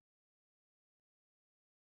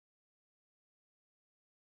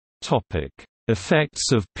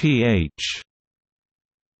 Effects of pH.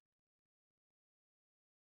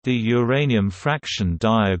 The uranium fraction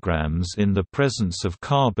diagrams in the presence of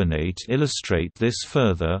carbonate illustrate this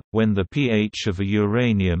further. When the pH of a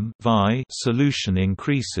uranium Vi solution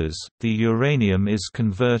increases, the uranium is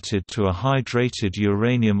converted to a hydrated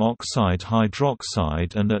uranium oxide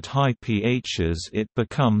hydroxide, and at high pHs it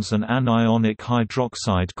becomes an anionic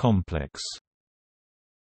hydroxide complex.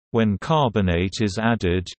 When carbonate is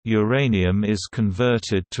added, uranium is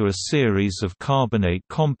converted to a series of carbonate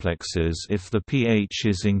complexes if the pH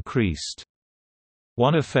is increased.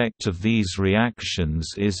 One effect of these reactions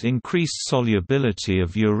is increased solubility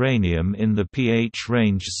of uranium in the pH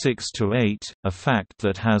range 6 to 8, a fact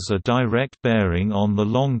that has a direct bearing on the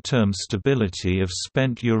long-term stability of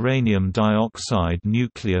spent uranium dioxide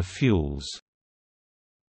nuclear fuels.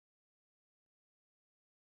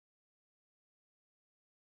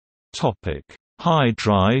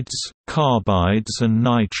 Hydrides, carbides and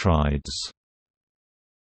nitrides.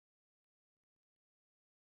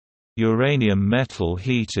 Uranium metal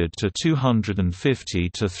heated to 250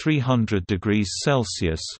 to 300 degrees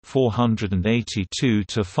Celsius (482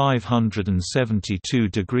 to 572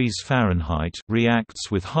 degrees Fahrenheit) reacts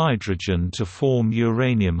with hydrogen to form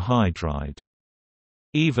uranium hydride.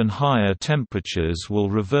 Even higher temperatures will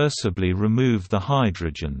reversibly remove the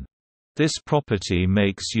hydrogen. This property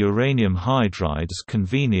makes uranium hydrides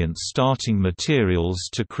convenient starting materials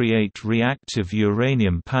to create reactive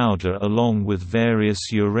uranium powder along with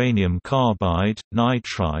various uranium carbide,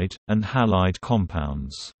 nitride, and halide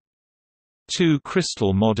compounds. Two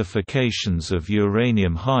crystal modifications of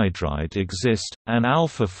uranium hydride exist, an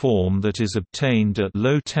alpha form that is obtained at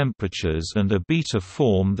low temperatures and a beta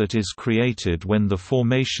form that is created when the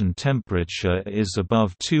formation temperature is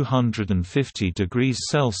above 250 degrees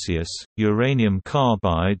Celsius. Uranium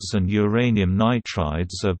carbides and uranium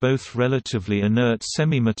nitrides are both relatively inert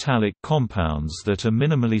semimetallic compounds that are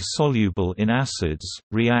minimally soluble in acids,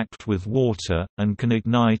 react with water, and can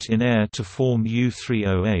ignite in air to form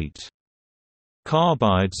U3O8.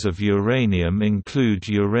 Carbides of uranium include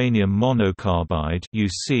uranium monocarbide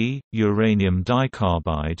 (UC), uranium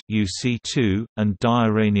dicarbide (UC2), and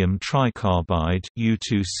diuranium tricarbide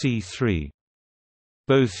 (U2C3).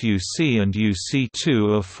 Both UC and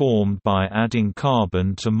UC2 are formed by adding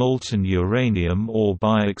carbon to molten uranium or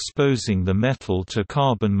by exposing the metal to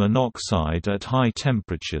carbon monoxide at high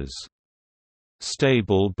temperatures.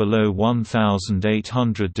 Stable below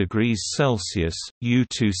 1800 degrees Celsius,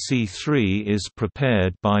 U2C3 is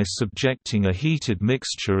prepared by subjecting a heated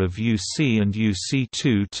mixture of UC and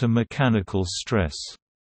UC2 to mechanical stress.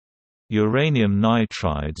 Uranium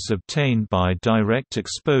nitrides obtained by direct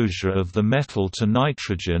exposure of the metal to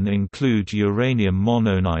nitrogen include uranium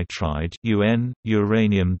mononitride (UN),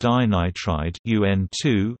 uranium dinitride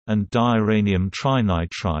 (UN2), and diuranium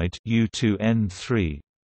trinitride (U2N3).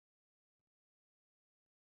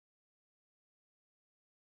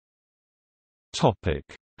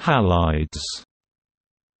 Halides.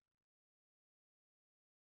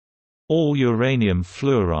 All uranium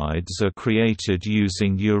fluorides are created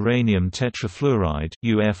using uranium tetrafluoride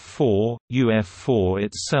UF4. UF4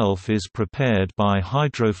 itself is prepared by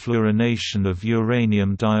hydrofluorination of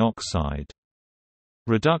uranium dioxide.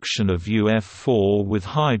 Reduction of UF4 with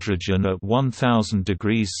hydrogen at 1000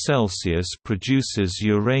 degrees Celsius produces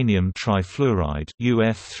uranium trifluoride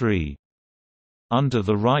UF3. Under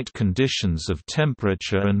the right conditions of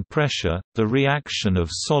temperature and pressure, the reaction of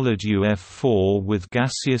solid UF4 with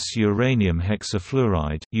gaseous uranium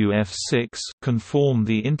hexafluoride UF6 can form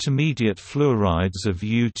the intermediate fluorides of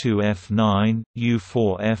U2F9,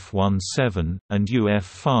 U4F17, and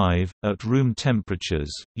UF5. At room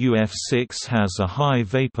temperatures, UF6 has a high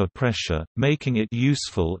vapor pressure, making it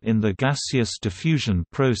useful in the gaseous diffusion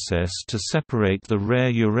process to separate the rare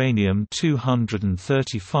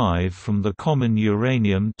uranium-235 from the common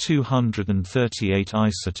uranium-238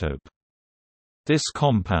 isotope. This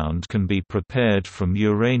compound can be prepared from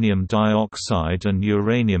uranium dioxide and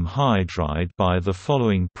uranium hydride by the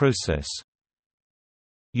following process: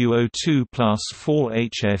 UO2 plus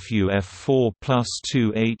 4HFUF4 plus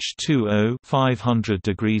 2H2O 500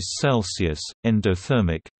 degrees Celsius,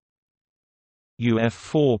 endothermic.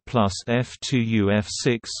 UF4 plus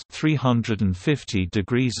F2UF6 350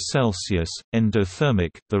 degrees Celsius,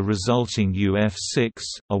 endothermic. The resulting UF6,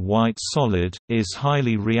 a white solid, is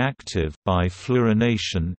highly reactive by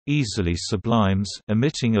fluorination, easily sublimes,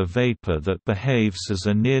 emitting a vapor that behaves as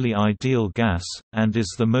a nearly ideal gas, and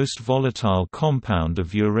is the most volatile compound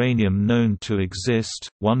of uranium known to exist.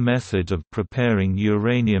 One method of preparing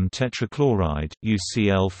uranium tetrachloride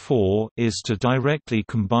 (UCl4) is to directly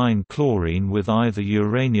combine chlorine with either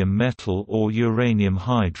uranium metal or uranium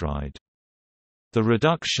hydride. The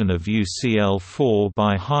reduction of UCl4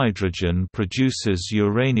 by hydrogen produces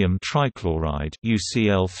uranium trichloride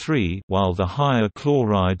UCl3, while the higher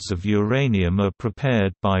chlorides of uranium are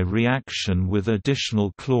prepared by reaction with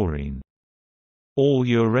additional chlorine. All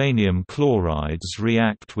uranium chlorides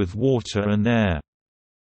react with water and air.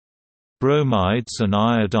 Bromides and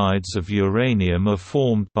iodides of uranium are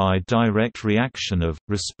formed by direct reaction of,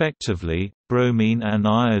 respectively, bromine and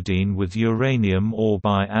iodine with uranium or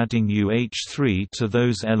by adding UH3 to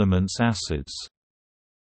those elements' acids.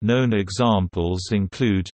 Known examples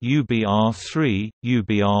include, UBr3,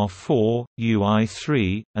 UBr4,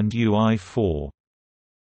 UI3, and UI4.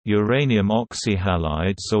 Uranium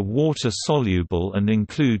oxyhalides are water-soluble and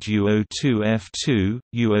include UO2F2,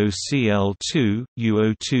 UOCl2,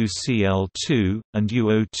 UO2Cl2, and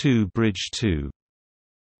UO2 bridge 2.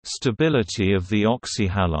 Stability of the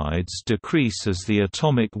oxyhalides decrease as the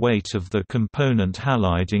atomic weight of the component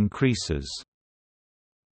halide increases.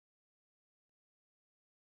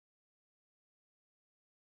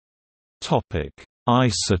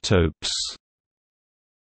 Isotopes.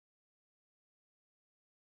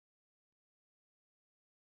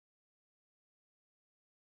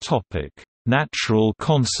 Natural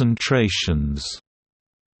concentrations.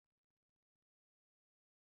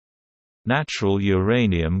 Natural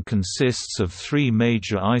uranium consists of three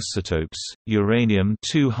major isotopes: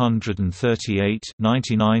 uranium-238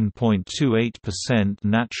 (99.28%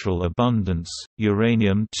 natural abundance),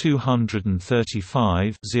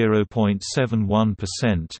 uranium-235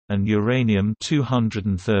 (0.71%), and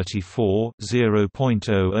uranium-234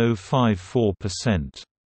 (0.0054%).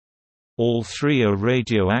 All three are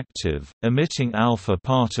radioactive, emitting alpha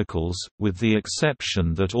particles, with the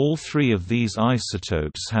exception that all three of these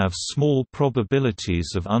isotopes have small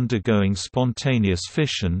probabilities of undergoing spontaneous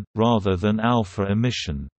fission, rather than alpha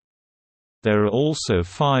emission. There are also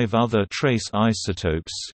five other trace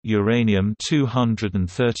isotopes: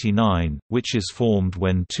 uranium-239, which is formed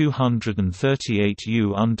when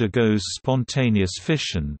 238U undergoes spontaneous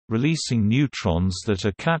fission, releasing neutrons that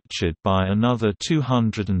are captured by another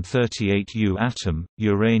 238U atom;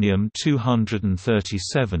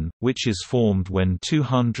 uranium-237, which is formed when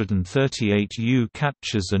 238U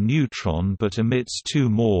captures a neutron but emits two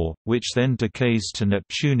more, which then decays to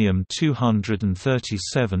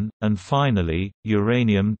neptunium-237, and finally,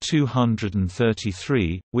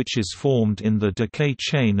 uranium-233, which is formed in the decay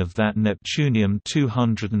chain of that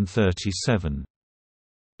neptunium-237.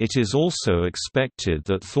 It is also expected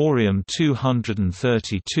that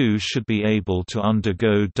thorium-232 should be able to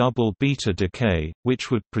undergo double beta decay, which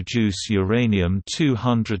would produce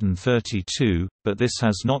uranium-232, but this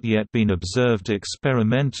has not yet been observed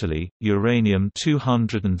experimentally.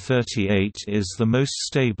 Uranium-238 is the most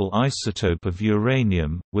stable isotope of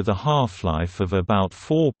uranium, with a half-life of about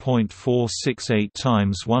 4.468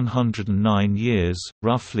 times 109 years,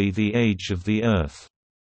 roughly the age of the Earth.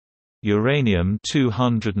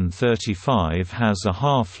 Uranium-235 has a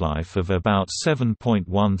half-life of about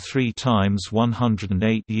 7.13 times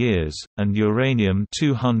 108 years, and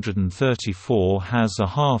uranium-234 has a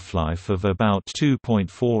half-life of about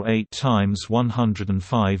 2.48 times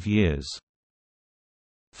 105 years.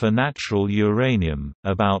 For natural uranium,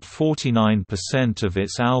 about 49% of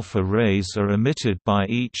its alpha rays are emitted by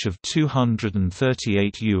each of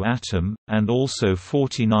 238U atom, and also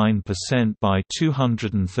 49% by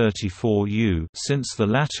 234U, since the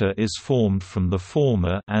latter is formed from the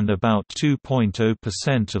former, and about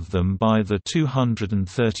 2.0% of them by the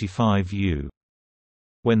 235U.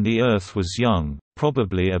 When the Earth was young,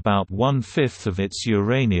 probably about one-fifth of its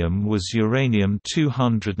uranium was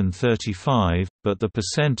uranium-235, but the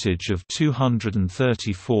percentage of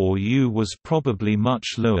 234U was probably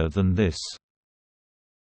much lower than this.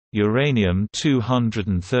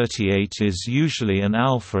 Uranium-238 is usually an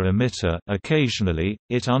alpha emitter. Occasionally,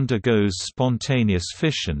 it undergoes spontaneous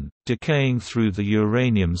fission, decaying through the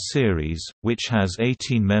uranium series, which has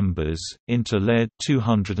 18 members, into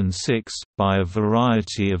lead-206, by a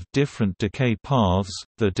variety of different decay paths.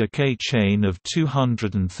 The decay chain of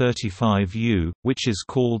 235U, which is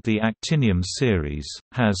called the actinium series,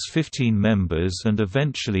 has 15 members and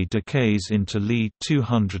eventually decays into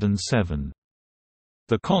lead-207.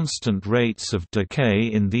 The constant rates of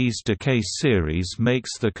decay in these decay series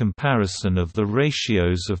makes the comparison of the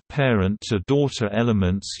ratios of parent to daughter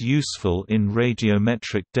elements useful in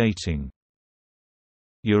radiometric dating.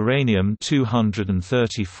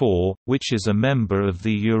 Uranium-234, which is a member of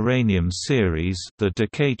the uranium series, the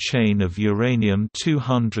decay chain of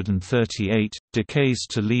uranium-238, decays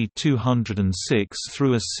to lead-206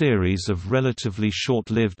 through a series of relatively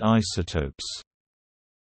short-lived isotopes.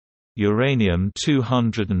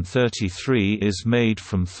 Uranium-233 is made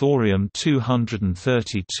from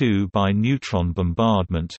thorium-232 by neutron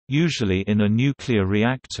bombardment, usually in a nuclear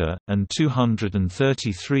reactor, and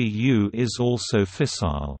 233U is also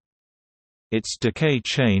fissile. Its decay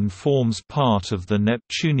chain forms part of the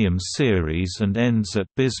Neptunium series and ends at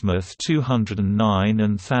bismuth-209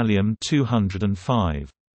 and thallium-205.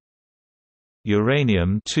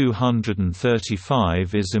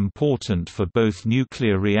 Uranium-235 is important for both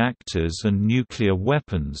nuclear reactors and nuclear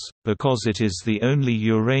weapons, because it is the only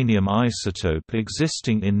uranium isotope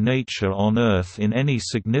existing in nature on Earth in any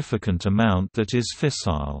significant amount that is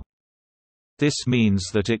fissile. This means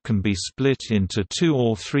that it can be split into 2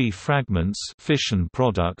 or 3 fragments, fission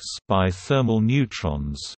products, by thermal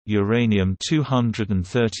neutrons.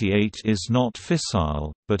 Uranium-238 is not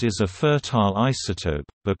fissile, but is a fertile isotope,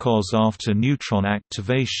 because after neutron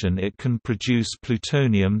activation it can produce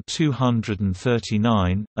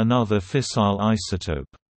plutonium-239, another fissile isotope.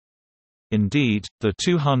 Indeed, the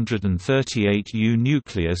 238U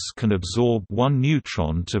nucleus can absorb 1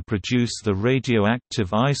 neutron to produce the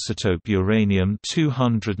radioactive isotope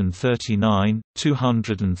uranium-239.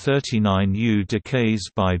 239U decays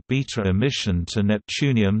by beta emission to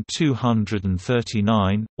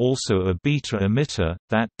neptunium-239, also a beta emitter,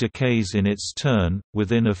 that decays in its turn,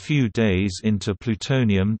 within a few days into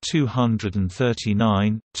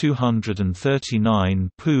plutonium-239.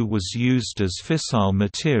 239Pu was used as fissile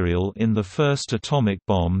material in the first atomic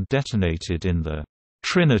bomb detonated in the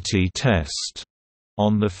Trinity test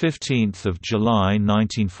on 15 July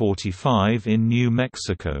 1945 in New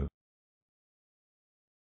Mexico.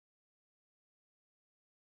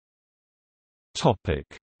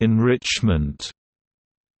 Enrichment.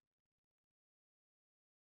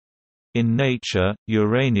 In nature,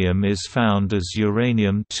 uranium is found as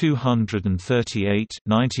uranium-238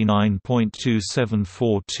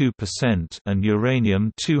 (99.2742%) and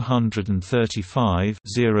uranium-235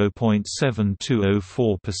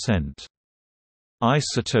 (0.7204%).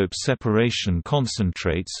 Isotope separation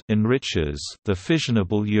concentrates enriches the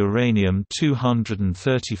fissionable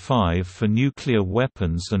uranium-235 for nuclear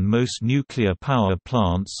weapons and most nuclear power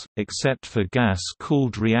plants, except for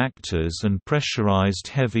gas-cooled reactors and pressurized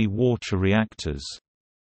heavy water reactors.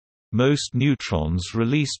 Most neutrons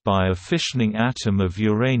released by a fissioning atom of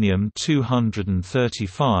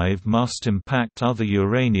uranium-235 must impact other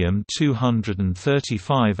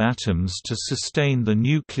uranium-235 atoms to sustain the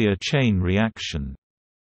nuclear chain reaction.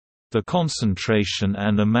 The concentration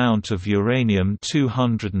and amount of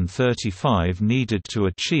uranium-235 needed to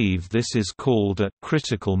achieve this is called a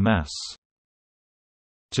critical mass.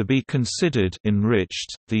 To be considered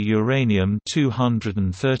enriched, the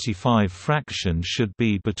uranium-235 fraction should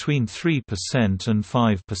be between 3% and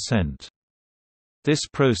 5%. This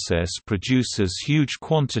process produces huge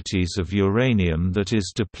quantities of uranium that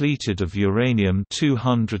is depleted of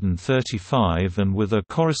uranium-235 and with a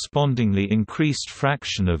correspondingly increased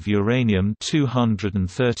fraction of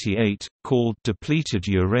uranium-238, called depleted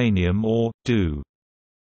uranium or DU.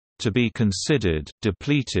 To be considered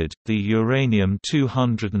depleted, the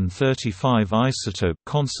uranium-235 isotope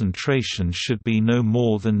concentration should be no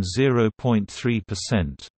more than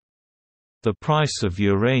 0.3%. The price of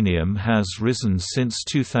uranium has risen since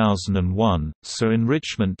 2001, so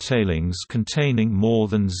enrichment tailings containing more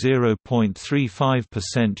than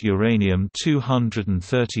 0.35%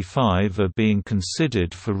 uranium-235 are being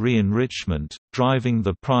considered for re-enrichment, driving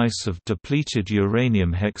the price of depleted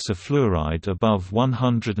uranium hexafluoride above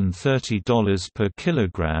 $130 per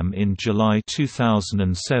kilogram in July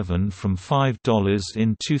 2007 from $5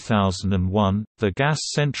 in 2001. The gas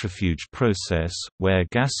centrifuge process, where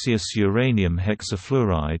gaseous uranium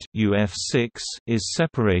hexafluoride (UF6) is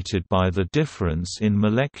separated by the difference in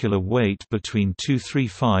molecular weight between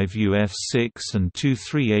 235 UF6 and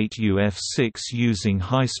 238 UF6 using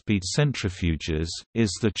high-speed centrifuges,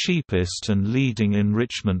 is the cheapest and leading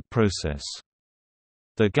enrichment process.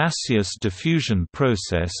 The gaseous diffusion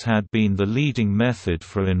process had been the leading method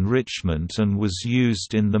for enrichment and was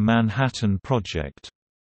used in the Manhattan Project.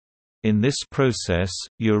 In this process,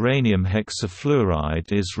 uranium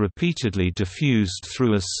hexafluoride is repeatedly diffused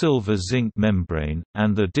through a silver-zinc membrane,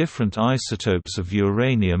 and the different isotopes of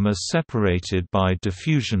uranium are separated by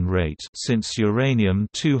diffusion rate. Since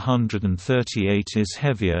uranium-238 is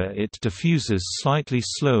heavier, it diffuses slightly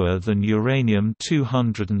slower than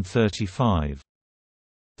uranium-235.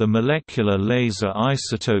 The molecular laser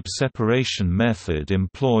isotope separation method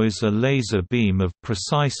employs a laser beam of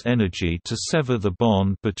precise energy to sever the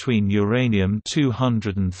bond between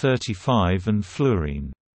uranium-235 and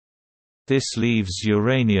fluorine. This leaves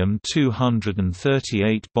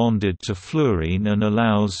uranium-238 bonded to fluorine and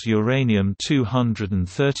allows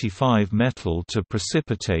uranium-235 metal to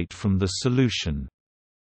precipitate from the solution.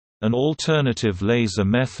 An alternative laser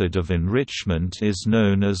method of enrichment is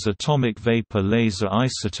known as atomic vapor laser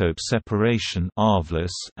isotope separation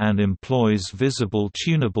and employs visible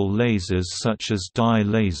tunable lasers such as dye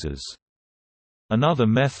lasers. Another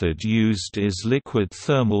method used is liquid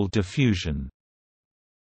thermal diffusion.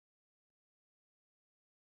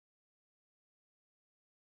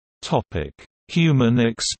 Human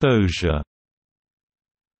exposure.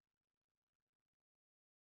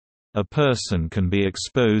 A person can be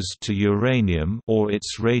exposed to uranium or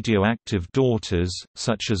its radioactive daughters,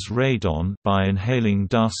 such as radon, by inhaling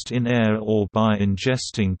dust in air or by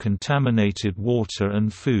ingesting contaminated water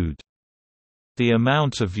and food. The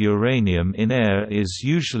amount of uranium in air is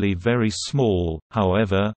usually very small,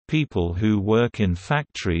 however, people who work in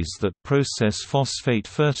factories that process phosphate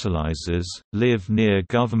fertilizers, live near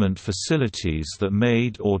government facilities that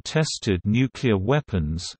made or tested nuclear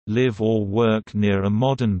weapons, live or work near a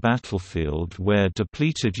modern battlefield where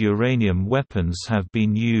depleted uranium weapons have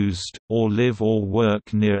been used, or live or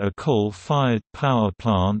work near a coal-fired power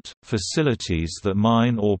plant, facilities that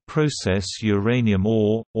mine or process uranium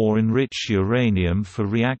ore, or enrich uranium for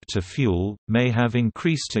reactor fuel, may have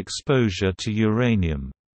increased exposure to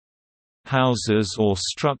uranium. Houses or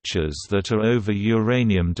structures that are over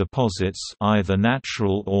uranium deposits, either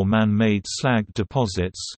natural or man-made slag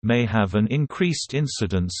deposits, may have an increased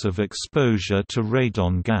incidence of exposure to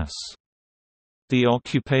radon gas. The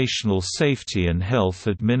Occupational Safety and Health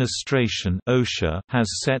Administration (OSHA) has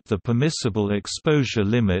set the permissible exposure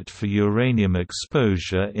limit for uranium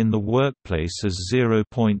exposure in the workplace as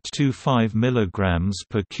 0.25 mg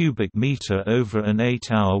per cubic meter over an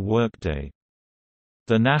 8-hour workday.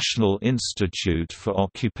 The National Institute for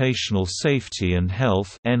Occupational Safety and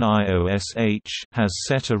Health has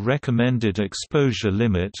set a recommended exposure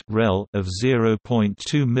limit of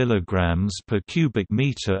 0.2 mg per cubic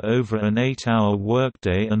meter over an 8-hour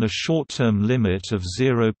workday and a short-term limit of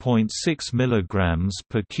 0.6 mg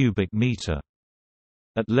per cubic meter.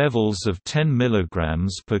 At levels of 10 mg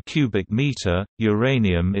per cubic meter,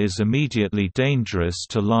 uranium is immediately dangerous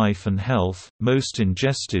to life and health. Most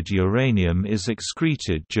ingested uranium is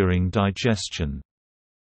excreted during digestion.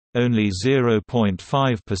 Only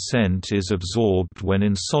 0.5% is absorbed when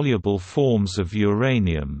insoluble forms of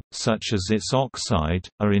uranium, such as its oxide,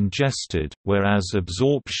 are ingested, whereas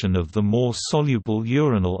absorption of the more soluble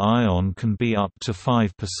uranyl ion can be up to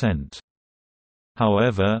 5%.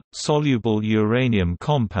 However, soluble uranium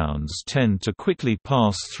compounds tend to quickly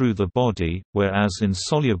pass through the body, whereas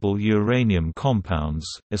insoluble uranium compounds,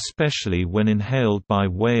 especially when inhaled by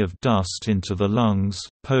way of dust into the lungs,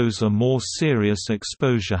 pose a more serious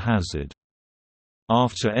exposure hazard.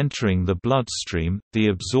 After entering the bloodstream, the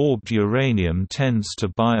absorbed uranium tends to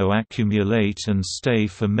bioaccumulate and stay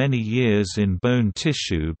for many years in bone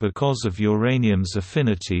tissue because of uranium's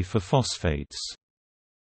affinity for phosphates.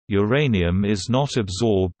 Uranium is not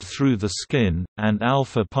absorbed through the skin, and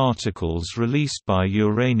alpha particles released by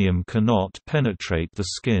uranium cannot penetrate the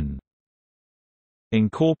skin.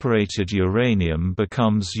 Incorporated uranium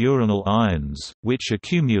becomes uranyl ions, which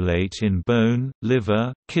accumulate in bone,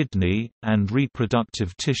 liver, kidney, and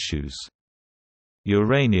reproductive tissues.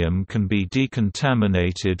 Uranium can be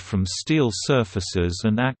decontaminated from steel surfaces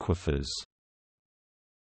and aquifers.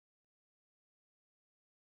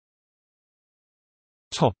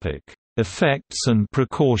 Effects and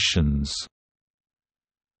precautions.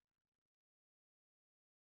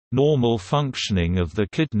 Normal functioning of the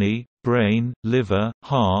kidney, brain, liver,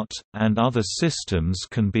 heart, and other systems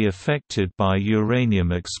can be affected by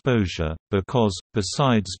uranium exposure, because,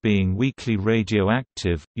 besides being weakly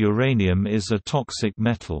radioactive, uranium is a toxic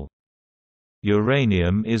metal.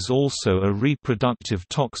 Uranium is also a reproductive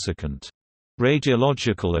toxicant.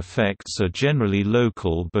 Radiological effects are generally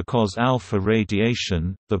local because alpha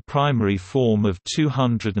radiation, the primary form of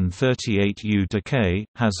 238U decay,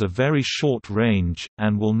 has a very short range,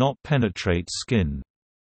 and will not penetrate skin.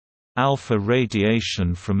 Alpha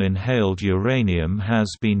radiation from inhaled uranium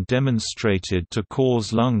has been demonstrated to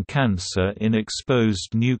cause lung cancer in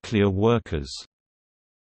exposed nuclear workers.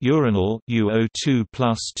 Uranyl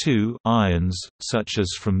UO2+2 ions, such as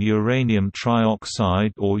from uranium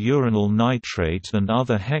trioxide or uranyl nitrate and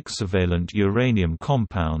other hexavalent uranium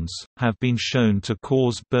compounds, have been shown to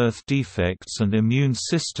cause birth defects and immune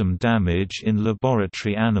system damage in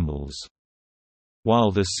laboratory animals.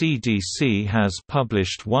 While the CDC has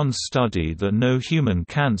published one study that no human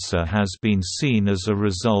cancer has been seen as a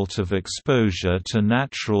result of exposure to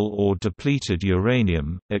natural or depleted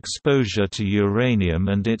uranium, exposure to uranium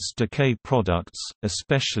and its decay products,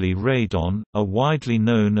 especially radon, are widely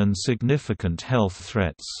known and significant health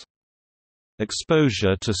threats.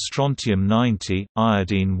 Exposure to strontium-90,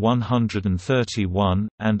 iodine-131,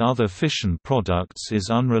 and other fission products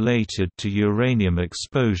is unrelated to uranium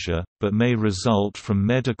exposure, but may result from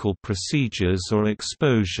medical procedures or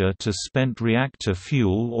exposure to spent reactor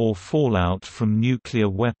fuel or fallout from nuclear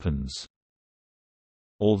weapons.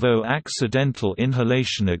 Although accidental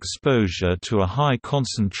inhalation exposure to a high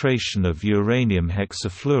concentration of uranium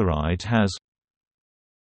hexafluoride has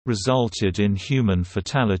resulted in human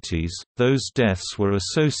fatalities, those deaths were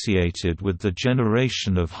associated with the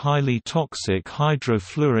generation of highly toxic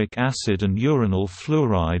hydrofluoric acid and uranyl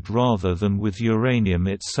fluoride rather than with uranium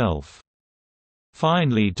itself.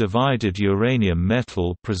 Finely divided uranium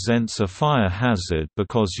metal presents a fire hazard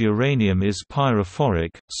because uranium is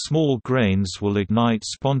pyrophoric. Small grains will ignite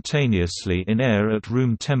spontaneously in air at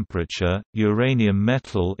room temperature. Uranium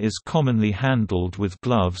metal is commonly handled with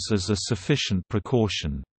gloves as a sufficient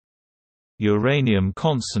precaution. Uranium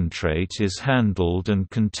concentrate is handled and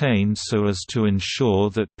contained so as to ensure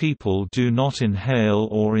that people do not inhale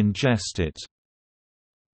or ingest it.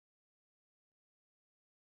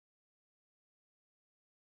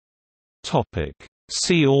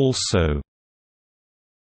 See also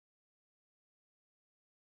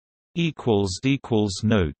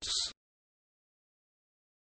Notes